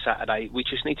again Saturday. We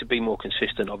just need to be more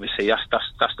consistent. Obviously, that's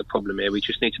the problem here. We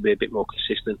just need to be a bit more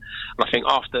consistent. And I think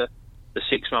after the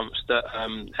 6 months that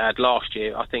I had last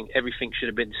year, I think everything should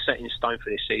have been set in stone for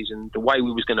this season. The way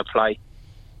we was going to play,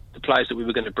 the players that we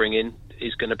were going to bring in,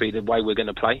 is going to be the way we're going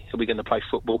to play. Are we going to play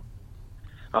football?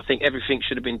 I think everything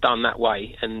should have been done that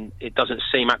way, and it doesn't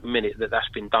seem at the minute that that's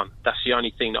been done. That's the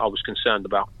only thing that I was concerned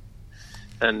about.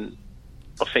 And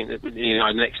I think that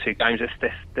the next 2 games,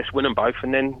 let's win them both,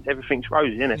 and then everything's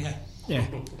rosy, isn't it? Yeah.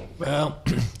 Well,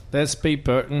 Let's beat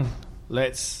Burton.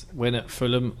 Let's win at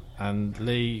Fulham. And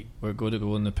Lee, we're going to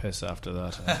go in the piss after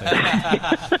that,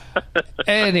 I think.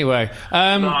 Anyway. No,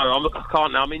 I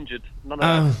can't now. I'm injured. None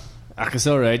of that. It's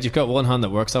all right. You've got one hand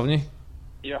that works, haven't you?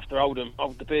 You have to hold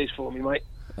the beers for me, mate.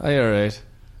 Oh, you're all right.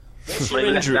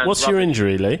 What's your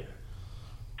injury, Lee?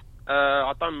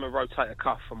 I done a rotator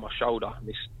cuff on my shoulder.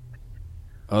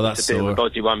 That's it's a bit sore. of a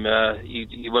dodgy one.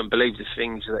 You wouldn't believe the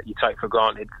things that you take for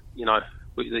granted, that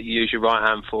you use your right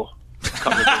hand for.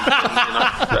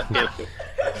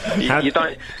 You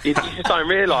just don't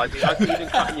realise it. Even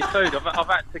cutting your food. I've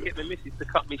had to get my missus to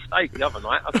cut me steak the other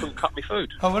night. I couldn't cut my food.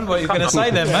 I wonder what you're going to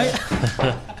say then, mate.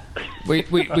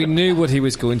 We knew what he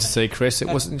was going to say, Chris. It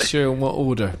wasn't sure in what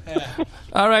order. Yeah.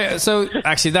 All right. So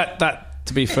actually, that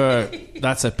to be fair,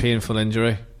 that's a painful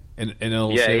injury. In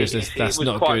all seriousness, that's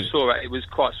not good. It was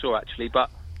quite sore actually,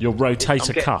 but your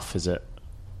rotator cuff, is it?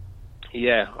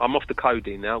 Yeah, I'm off the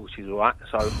codeine now, which is all right.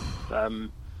 So,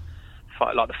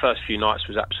 like the first few nights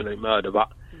was absolute murder, but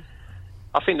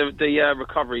I think the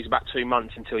recovery is about 2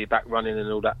 months until you're back running and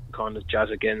all that kind of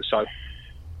jazz again. So,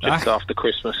 just after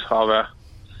Christmas,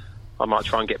 I might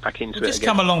try and get back into it just again.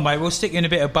 Come along, mate. We'll stick you in a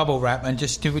bit of bubble wrap and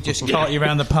we'll just cart you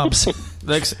around the pubs. It's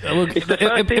the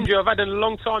first injury I've had in a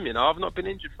long time. I've not been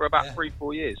injured for about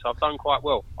 3-4 years. I've done quite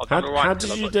well. How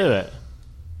did you do it?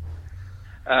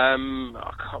 I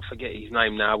can't forget his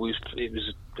name now. It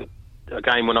was a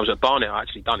game when I was at Barnet. I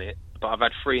actually done it, but I've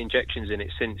had 3 injections in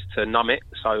it since to numb it.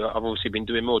 So I've obviously been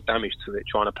doing more damage to it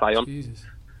trying to play on. Jesus.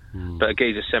 But a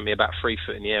geezer sent me about 3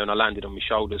 foot in the air, and I landed on my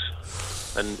shoulders,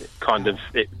 and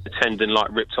the tendon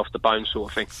ripped off the bone, sort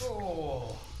of thing.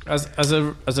 Oh. As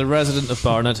a resident of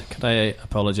Barnet, can I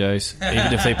apologise,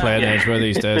 even if they play in Edgware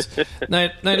these days? Now,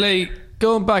 Lee,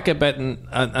 going back a bit, and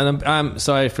I'm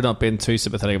sorry for not being too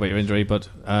sympathetic about your injury, but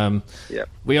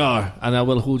we are, and I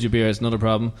will hold your beer. It's not a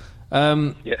problem.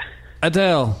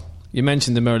 Adele, you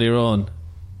mentioned him earlier on.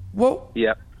 What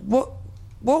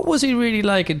was he really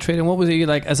like in training? What was he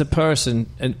like as a person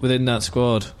within that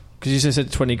squad? Because you just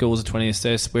said 20 goals and 20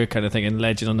 assists. We're kind of thinking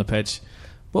legend on the pitch.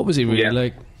 What was he really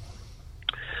like?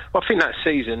 Well, I think that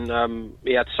season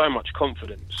he had so much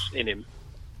confidence in him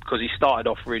because he started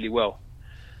off really well.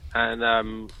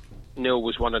 And Neil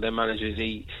was one of their managers.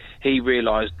 He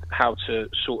realised how to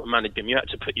sort of manage him. You had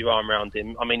to put your arm around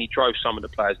him. I mean, he drove some of the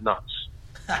players nuts.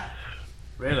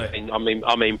 Really?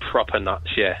 I mean, proper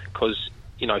nuts, yeah. Because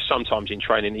sometimes in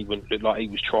training he wouldn't look like he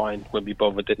was trying, wouldn't be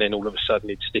bothered, and then all of a sudden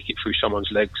he'd stick it through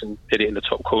someone's legs and hit it in the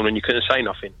top corner, and you couldn't say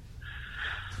nothing.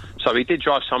 So he did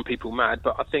drive some people mad.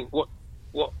 But I think what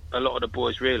a lot of the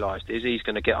boys realised is he's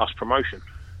going to get us promotion.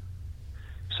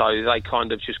 So they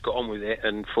kind of just got on with it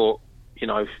and thought, he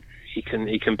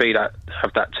can be that,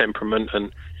 have that temperament,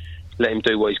 and let him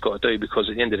do what he's got to do, because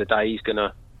at the end of the day he's going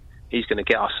to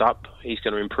get us up. He's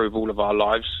going to improve all of our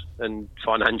lives, and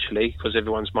financially, because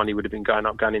everyone's money would have been going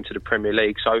into the Premier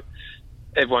League. So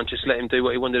everyone just let him do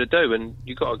what he wanted to do, and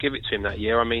you got to give it to him that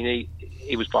year. I mean,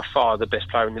 he was by far the best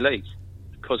player in the league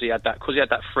because he had that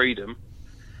freedom,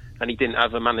 and he didn't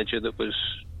have a manager that was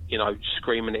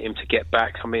screaming at him to get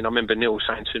back. I mean, I remember Neil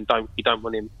saying to him, you don't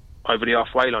want him over the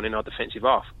halfway line in our defensive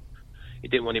half. He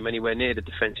didn't want him anywhere near the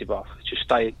defensive half. Just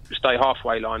stay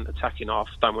halfway line, attacking half.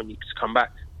 Don't want you to come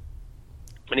back.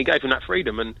 And he gave him that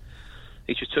freedom, and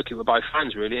he just took it with both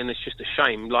hands, really. And it's just a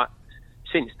shame.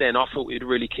 Since then, I thought he'd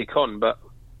really kick on, but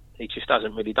he just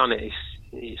hasn't really done it.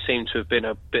 It seemed to have been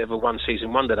a bit of a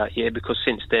one-season wonder that year, because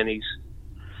since then he's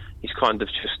kind of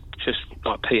just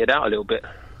petered out a little bit.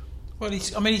 Well,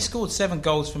 he scored 7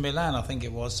 goals for Milan, I think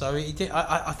it was. So he did.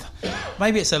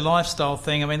 Maybe it's a lifestyle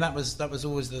thing. I mean, that was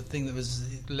always the thing that was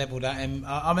levelled at him.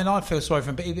 I feel sorry for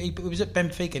him, but he was at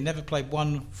Benfica, never played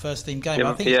one first-team game.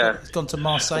 I think he's gone to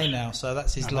Marseille now, so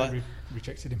that's his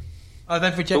rejected him. Oh,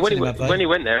 they've rejected him, have they? When he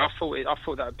went there, I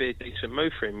thought that would be a decent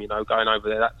move for him. Going over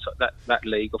there, that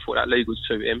league. I thought that league would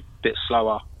suit him. A bit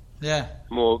slower. Yeah.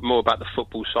 More about the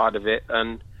football side of it,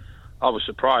 and I was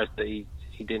surprised that he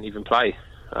didn't even play.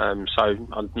 So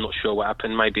I'm not sure what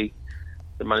happened. Maybe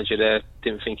the manager there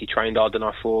didn't think he trained hard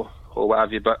enough or what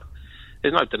have you. But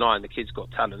there's no denying the kid's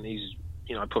got talent. He's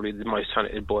probably the most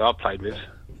talented boy I've played with.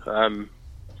 But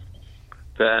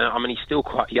he's still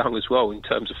quite young as well in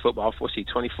terms of football. What's he,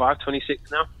 25,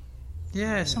 26 now?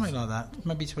 Yeah, something like that.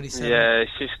 Maybe 27. Yeah,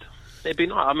 it's just it'd be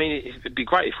nice. I mean, it'd be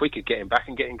great if we could get him back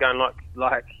and get him going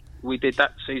like we did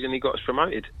that season he got us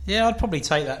promoted. Yeah, I'd probably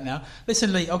take that now.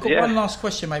 Listen, Lee, I've got one last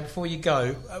question, mate, before you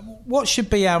go. What should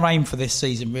be our aim for this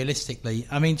season, realistically?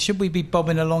 I mean, should we be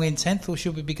bobbing along in 10th, or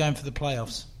should we be going for the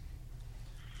playoffs?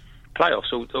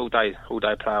 Playoffs, all day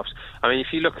playoffs. I mean,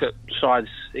 if you look at sides,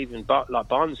 even like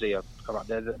Barnsley are are up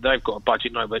there. They've got a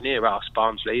budget nowhere near us,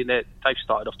 Barnsley, and they've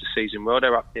started off the season well.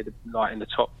 They're up near in the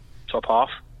top half.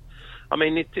 I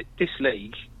mean, this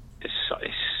league is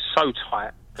so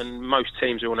tight, and most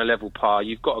teams are on a level par.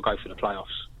 You've got to go for the playoffs.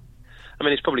 I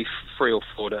mean, it's probably 3 or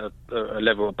 4 that are a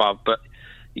level above, but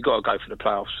you've got to go for the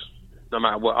playoffs, no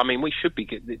matter what. I mean, we shouldn't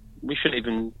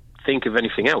even think of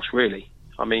anything else, really.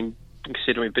 I mean,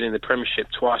 considering we've been in the Premiership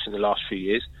twice in the last few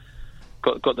years,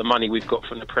 got the money we've got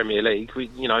from the Premier League,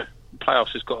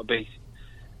 playoffs has got to be.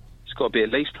 It's got to be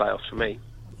at least playoffs for me.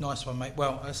 Nice one, mate.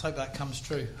 Well, let's hope that comes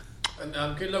true.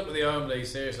 And good luck with the Arm League,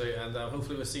 seriously, and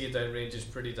hopefully we'll see you down Rangers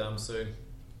pretty damn soon.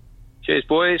 Cheers,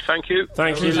 boys. Thank you.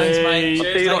 Thank you, Thanks, Lee. mate.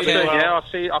 I'll see you lot Cheers, soon. mate.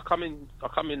 Yeah, I'll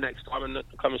come in next time and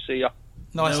come and see you.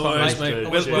 Nice No one, worries, mate. mate.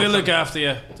 Always We'll look after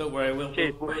you. Don't worry. We'll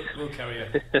carry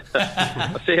you.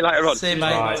 I'll see you later on. See you,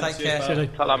 mate. Right. Take Cheers, care.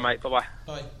 pal. Hello, mate. Bye-bye.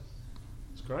 Bye.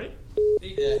 It's great.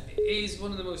 He's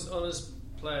one of the most honest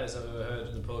players I've ever heard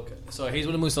in the podcast. Sorry, he's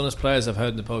one of the most honest players I've heard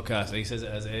in the podcast. And he says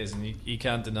it as it is, and you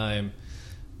can't deny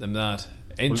them that.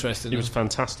 Interesting. He was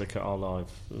fantastic at our live.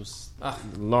 It was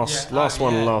last Yeah,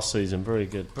 one yeah. last season. Very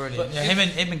good. Brilliant. Yeah,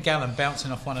 him and Gallen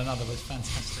bouncing off one another was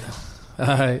fantastic.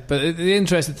 But the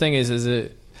interesting thing is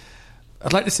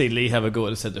I'd like to see Lee have a go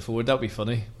at the centre forward. That'd be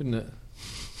funny, wouldn't it?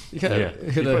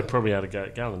 He probably had a go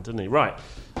at Gallen, didn't he? Right.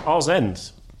 Ours End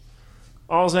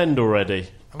already.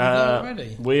 Are we there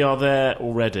already? We are there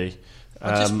already.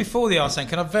 Just before the Arsene,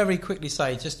 can I very quickly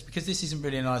say, just because this isn't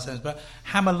really an Arsene, but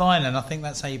Hammerlinen, I think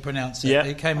that's how you pronounce it. Yeah.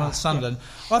 He came on Sunderland.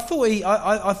 I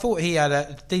thought he had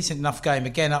a decent enough game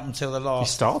again up until the He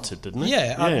last. started, didn't he?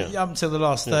 Up until the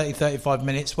last 35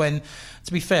 minutes. When,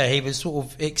 to be fair, he was sort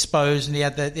of exposed, and he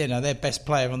had their best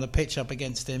player on the pitch up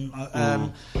against him.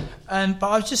 But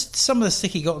I was just some of the stick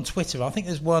he got on Twitter. I think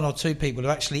there's 1 or 2 people who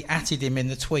actually atted him in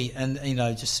the tweet and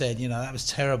just said that was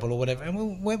terrible or whatever.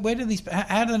 And where do these?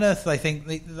 How on earth do they think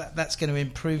that's going to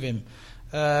improve him?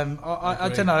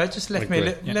 I don't know. It just left me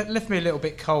a little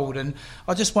bit cold, and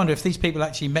I just wonder if these people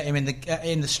actually met him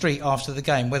in the street after the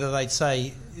game, whether they'd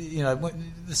say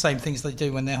the same things they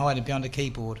do when they're hiding behind a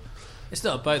keyboard. It's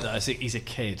not about that. I think he's a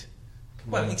kid.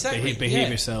 Well, exactly. Behave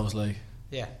yourselves, Lee.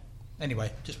 Yeah.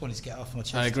 Anyway, just wanted to get off my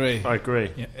chest. I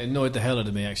agree. Yeah, it annoyed the hell out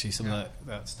of me, actually, some of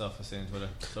that stuff I see on Twitter.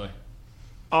 Sorry.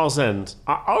 Ours End.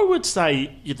 I would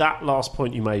say that last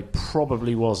point you made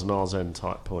probably was an Ours End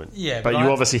type point. Yeah, but you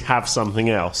obviously have something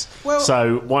else. Well,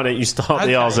 so why don't you start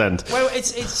the Ours End? Well,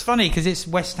 it's funny because it's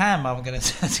West Ham I'm going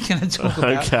to talk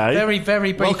about. Okay. Very,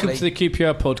 very briefly. Welcome to the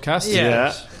QPR podcast.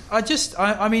 Yeah.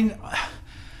 I mean,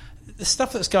 the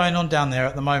stuff that's going on down there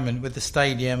at the moment with the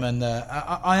stadium, and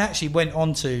I actually went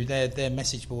onto their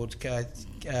message board,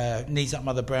 Knees Up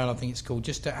Mother Brown, I think it's called,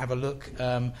 just to have a look.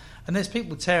 And there's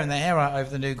people tearing their hair out over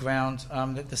the new ground.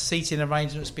 The seating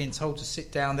arrangements, being told to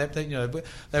sit down.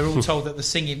 They're all told that the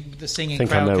singing I think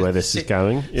crowd I know could where this is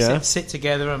going. Yeah. sit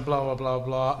together and blah blah blah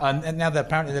blah. And now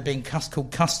apparently they're being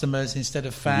called customers instead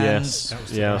of fans.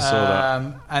 Yes. Yeah, I saw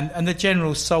that. And the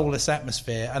general soulless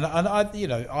atmosphere. And I've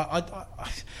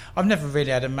never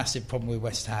really had a massive problem with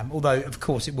West Ham. Although, of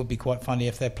course, it would be quite funny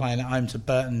if they're playing at home to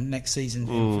Burton next season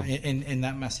in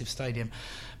that massive stadium.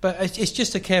 But it's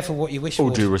just a careful what you wish for. All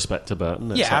due respect to Burton,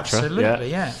 yeah, etc. absolutely,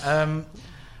 yeah.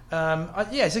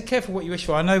 It's a careful what you wish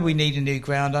for. I know we need a new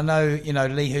ground. I know,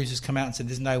 Lee Hoos has come out and said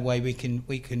there's no way we can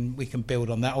build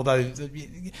on that. Although,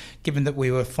 given that we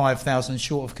were 5,000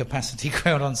 short of capacity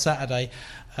ground on Saturday,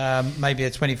 maybe a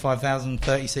 25,000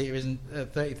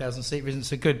 30,000 seater isn't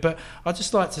so good. But I'd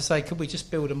just like to say, could we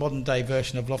just build a modern day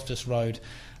version of Loftus Road?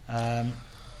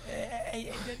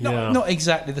 Not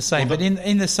exactly the same, but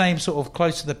in the same sort of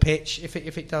close to the pitch, if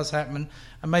it does happen,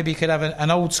 and maybe you could have an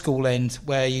old school end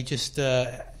where you just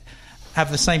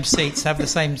have the same seats, have the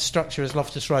same structure as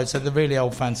Loftus Road, so the really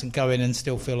old fans can go in and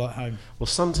still feel at home. Well,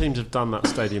 some teams have done that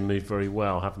stadium move very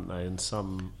well, haven't they? And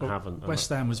some haven't. West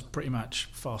Ham was pretty much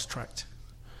fast tracked,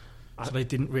 so they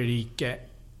didn't really get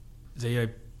the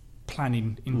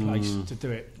planning in place to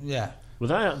do it. Yeah.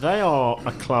 Well, they are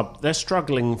a club. They're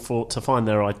struggling to find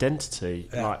their identity,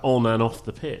 like on and off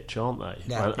the pitch, aren't they?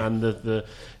 Yeah. And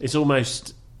it's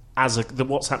almost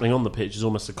what's happening on the pitch is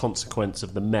almost a consequence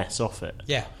of the mess off it.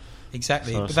 Yeah,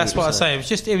 exactly. So but that's what I say.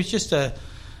 It was just a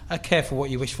careful what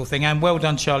you wish for thing. And well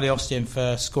done, Charlie Austin,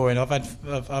 for scoring. I've had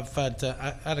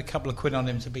a couple of quid on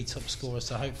him to be top scorer,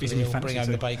 so hopefully he'll bring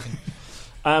home the bacon.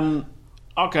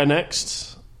 I'll go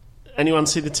next. Anyone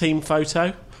see the team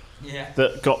photo? Yeah.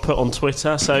 That got put on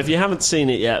Twitter. So if you haven't seen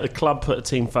it yet, the club put a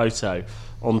team photo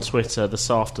on Twitter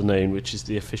this afternoon, which is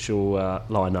the official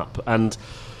lineup. And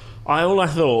All I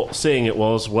thought, seeing it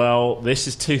was, well, this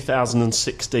is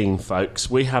 2016, folks.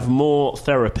 We have more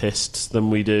therapists than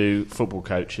we do football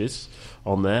coaches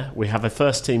on there. We have a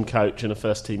first-team coach and a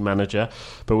first-team manager,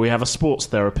 but we have a sports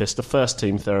therapist, a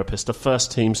first-team therapist, a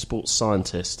first-team sports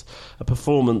scientist, a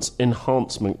performance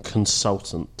enhancement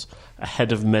consultant, a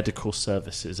head of medical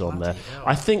services on there.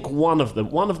 I think one of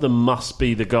them must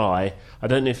be the guy. I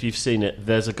don't know if you've seen it.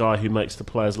 There's a guy who makes the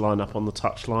players line up on the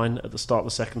touchline at the start of the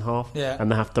second half,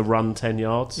 and they have to run 10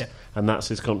 yards, and that's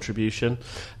his contribution.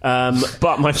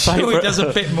 But my favourite... Sure, he does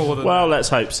a bit more than well, that. let's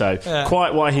hope so. Yeah.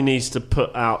 Quite why he needs to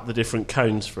put out the different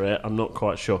cones for it, I'm not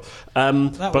quite sure.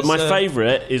 But my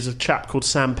favourite is a chap called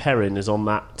Sam Perrin is on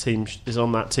that team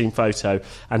photo,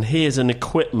 and he is an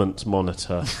equipment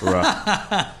monitor.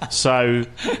 So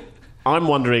I'm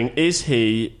wondering, is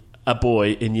he a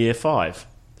boy in year 5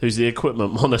 who's the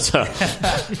equipment monitor?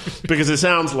 Because it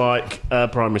sounds like a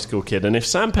primary school kid. And if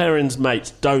Sam Perrin's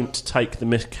mates don't take the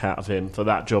mick out of him for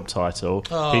that job title,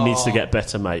 he needs to get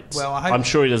better mates. Well, I'm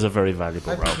sure he does a very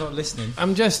valuable role. He's not listening.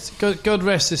 I'm just God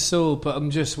rest his soul, but I'm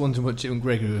just wondering what Jim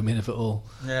Gregory made of it all.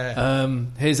 Yeah.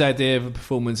 His idea of a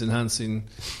performance enhancing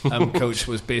coach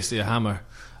was basically a hammer.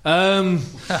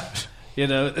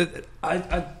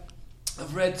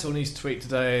 I've read Tony's tweet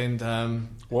today, and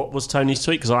what was Tony's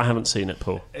tweet? Because I haven't seen it,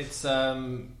 Paul. It's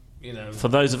for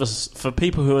those of us, for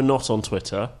people who are not on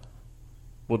Twitter,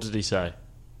 what did he say? I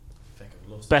think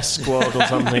I've lost Best squad or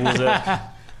something, was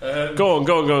it? Go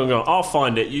on. I'll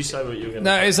find it. You say what you're going to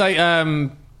say. No, it's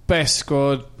like best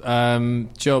squad,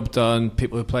 job done,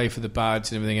 people who play for the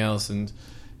badge and everything else, and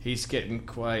he's getting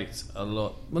quite a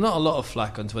lot, well, not a lot of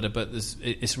flack on Twitter, but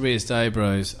it's raised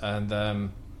eyebrows,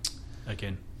 and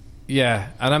again. Yeah,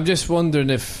 and I'm just wondering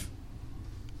if...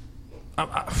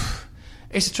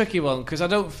 it's a tricky one, because I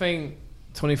don't think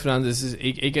Tony Fernandes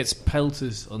he gets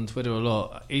pelters on Twitter a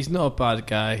lot. He's not a bad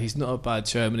guy, he's not a bad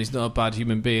chairman, he's not a bad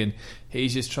human being.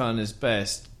 He's just trying his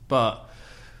best. But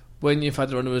when you've had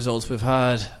the run of results we've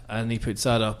had, and he puts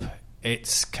that up,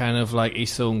 it's kind of like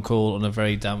he's thrown coal on a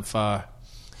very damp fire.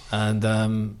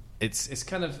 And it's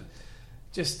kind of...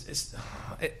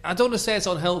 I don't want to say it's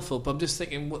unhelpful, but I'm just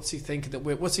thinking, what's he thinking?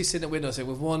 What's he saying that we're not saying?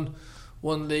 We've won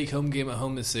one league home game at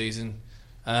home this season.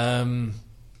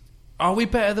 Are we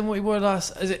better than what we were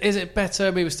last? Is it better?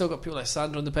 I mean, we've still got people like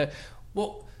Sandro on the pitch.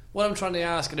 What I'm trying to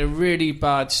ask in a really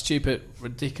bad, stupid,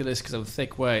 ridiculous, because I'm a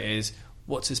thick way, is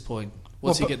what's his point?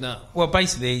 What's he getting at? Well,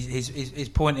 basically, his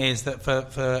point is that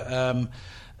for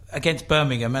against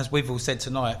Birmingham, as we've all said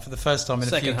tonight, for the first time in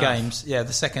a few games, the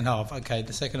second half,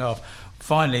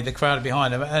 finally the crowd are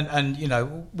behind him,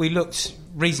 and we looked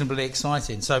reasonably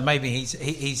excited. So maybe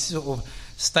he's sort of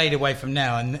stayed away from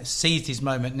now and seized his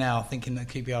moment now, thinking that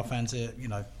QPR fans are,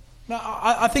 No,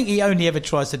 I think he only ever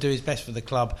tries to do his best for the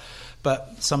club,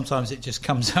 but sometimes it just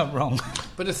comes out wrong.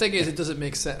 But the thing is, it doesn't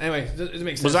make sense. Anyway, it doesn't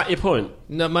make sense. Was that your point?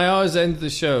 No, my hours end of the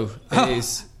show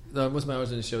is... No, it wasn't my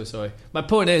hours in the show, sorry. My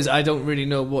point is, I don't really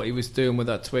know what he was doing with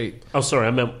that tweet. Oh, sorry,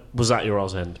 I meant, was that your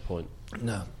Oz end point?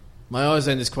 No. My hours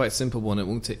end is quite a simple one. It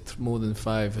won't take more than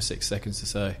 5 or 6 seconds to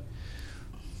say.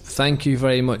 Thank you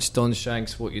very much, Don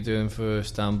Shanks, for what you're doing for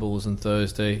Stan Bulls on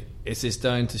Thursday. It's just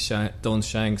down to Don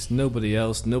Shanks, nobody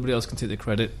else. Nobody else can take the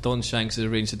credit. Don Shanks has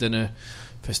arranged a dinner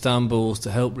for Stan Bulls to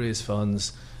help raise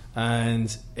funds.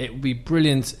 And it would be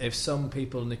brilliant if some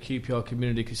people in the QPR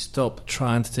community could stop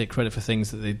trying to take credit for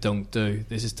things that they don't do.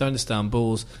 This is down to Stan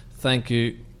Bulls. Thank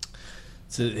you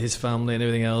to his family and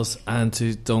everything else, and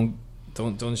to Don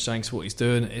Shanks for what he's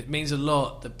doing. It means a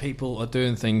lot that people are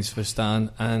doing things for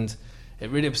Stan, and it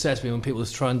really upsets me when people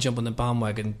just try and jump on the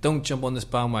bandwagon. Don't jump on this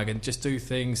bandwagon. Just do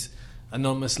things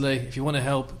anonymously. If you want to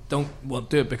help, don't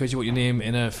do it because you want your name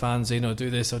in a fanzine, or do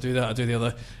this or do that or do the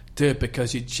other. Do it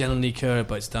because you genuinely care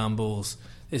about Stan Bulls.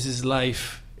 This is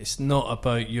life. It's not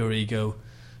about your ego.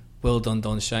 Well done,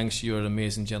 Don Shanks. You're an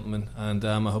amazing gentleman, and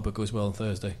I hope it goes well on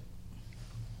Thursday.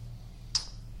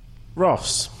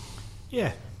 Ross.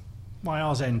 Yeah, my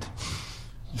arse end.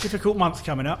 Difficult month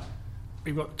coming up.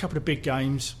 We've got a couple of big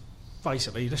games.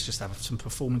 Basically, let's just have some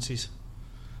performances.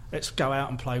 Let's go out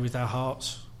and play with our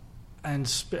hearts and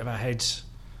spit of our heads.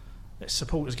 Let's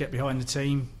supporters get behind the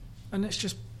team, and let's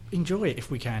just enjoy it if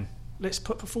we can. Let's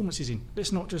put performances in.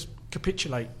 Let's not just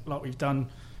capitulate like we've done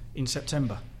in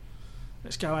September.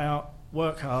 Let's go out,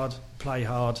 work hard, play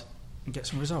hard, and get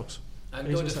some results. And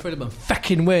go to Fulham and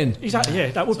fucking win. Exactly,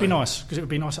 yeah, that would be nice, because it would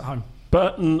be nice at home.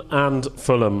 Burton and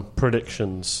Fulham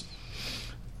predictions.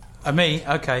 Me?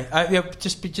 Okay.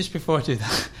 Just before I do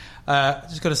that,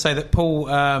 just got to say that Paul,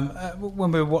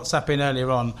 when we were WhatsApping earlier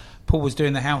on, Paul was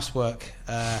doing the housework,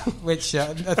 which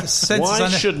why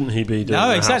shouldn't he be doing? No,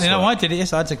 the exactly. housework? No, I did it.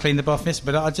 Yes, I had to clean the bath, miss.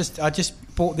 But I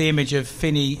just bought the image of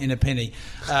Finney in a penny.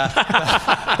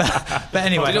 But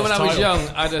anyway, You know, when I was young,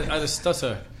 I had a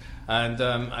stutter, and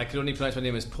I could only pronounce my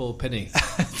name as Paul Penny.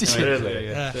 Really?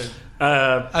 Yeah.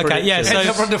 Okay, yeah. So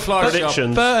Up from the flower shop.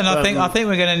 predictions. Burton, I think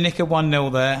we're going to nick a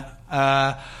 1-0 there.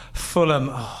 Fulham.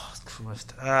 Oh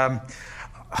Christ. I'll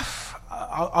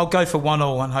go for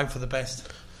 1-1 and hope for the best.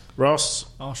 Ross,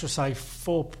 I should say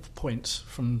 4 points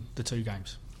from the 2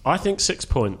 games. I think 6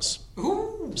 points.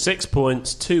 6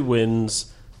 points, 2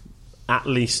 wins, at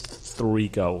least 3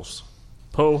 goals.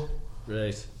 Paul?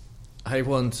 Right. I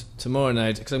want tomorrow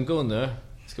night, because I'm going there.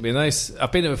 It's going to be nice.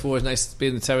 I've been there before. It's nice to be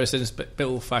in the terrace, and it's a bit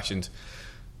old-fashioned.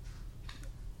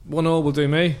 1-1 will do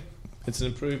me. It's an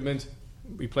improvement.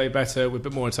 We play better. We're a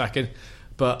bit more attacking.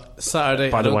 But Saturday...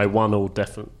 By the way, 1-1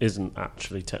 definitely isn't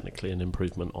actually technically an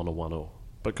improvement on a 1-1.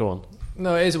 But go on.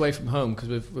 No, it is away from home, because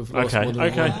we've lost Okay, more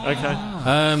than one. okay.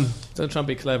 Don't try and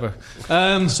be clever.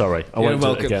 Sorry, I You're won't do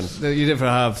welcome. it again. No, you never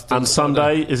have. And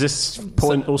Sunday, is this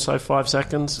point also 5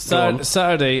 seconds? Go on.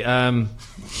 Saturday,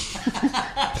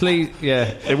 please, yeah.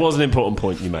 It was an important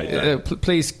point you made there.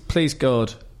 Please,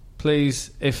 God, please,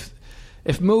 if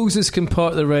Moses can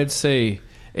part the Red Sea,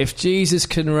 if Jesus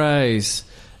can rise,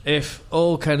 if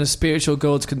all kind of spiritual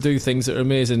gods can do things that are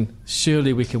amazing,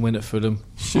 surely we can win at Fulham.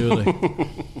 Surely.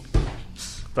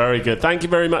 Very good. Thank you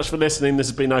very much for listening. This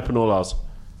has been Open All Ours.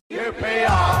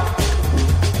 QPR.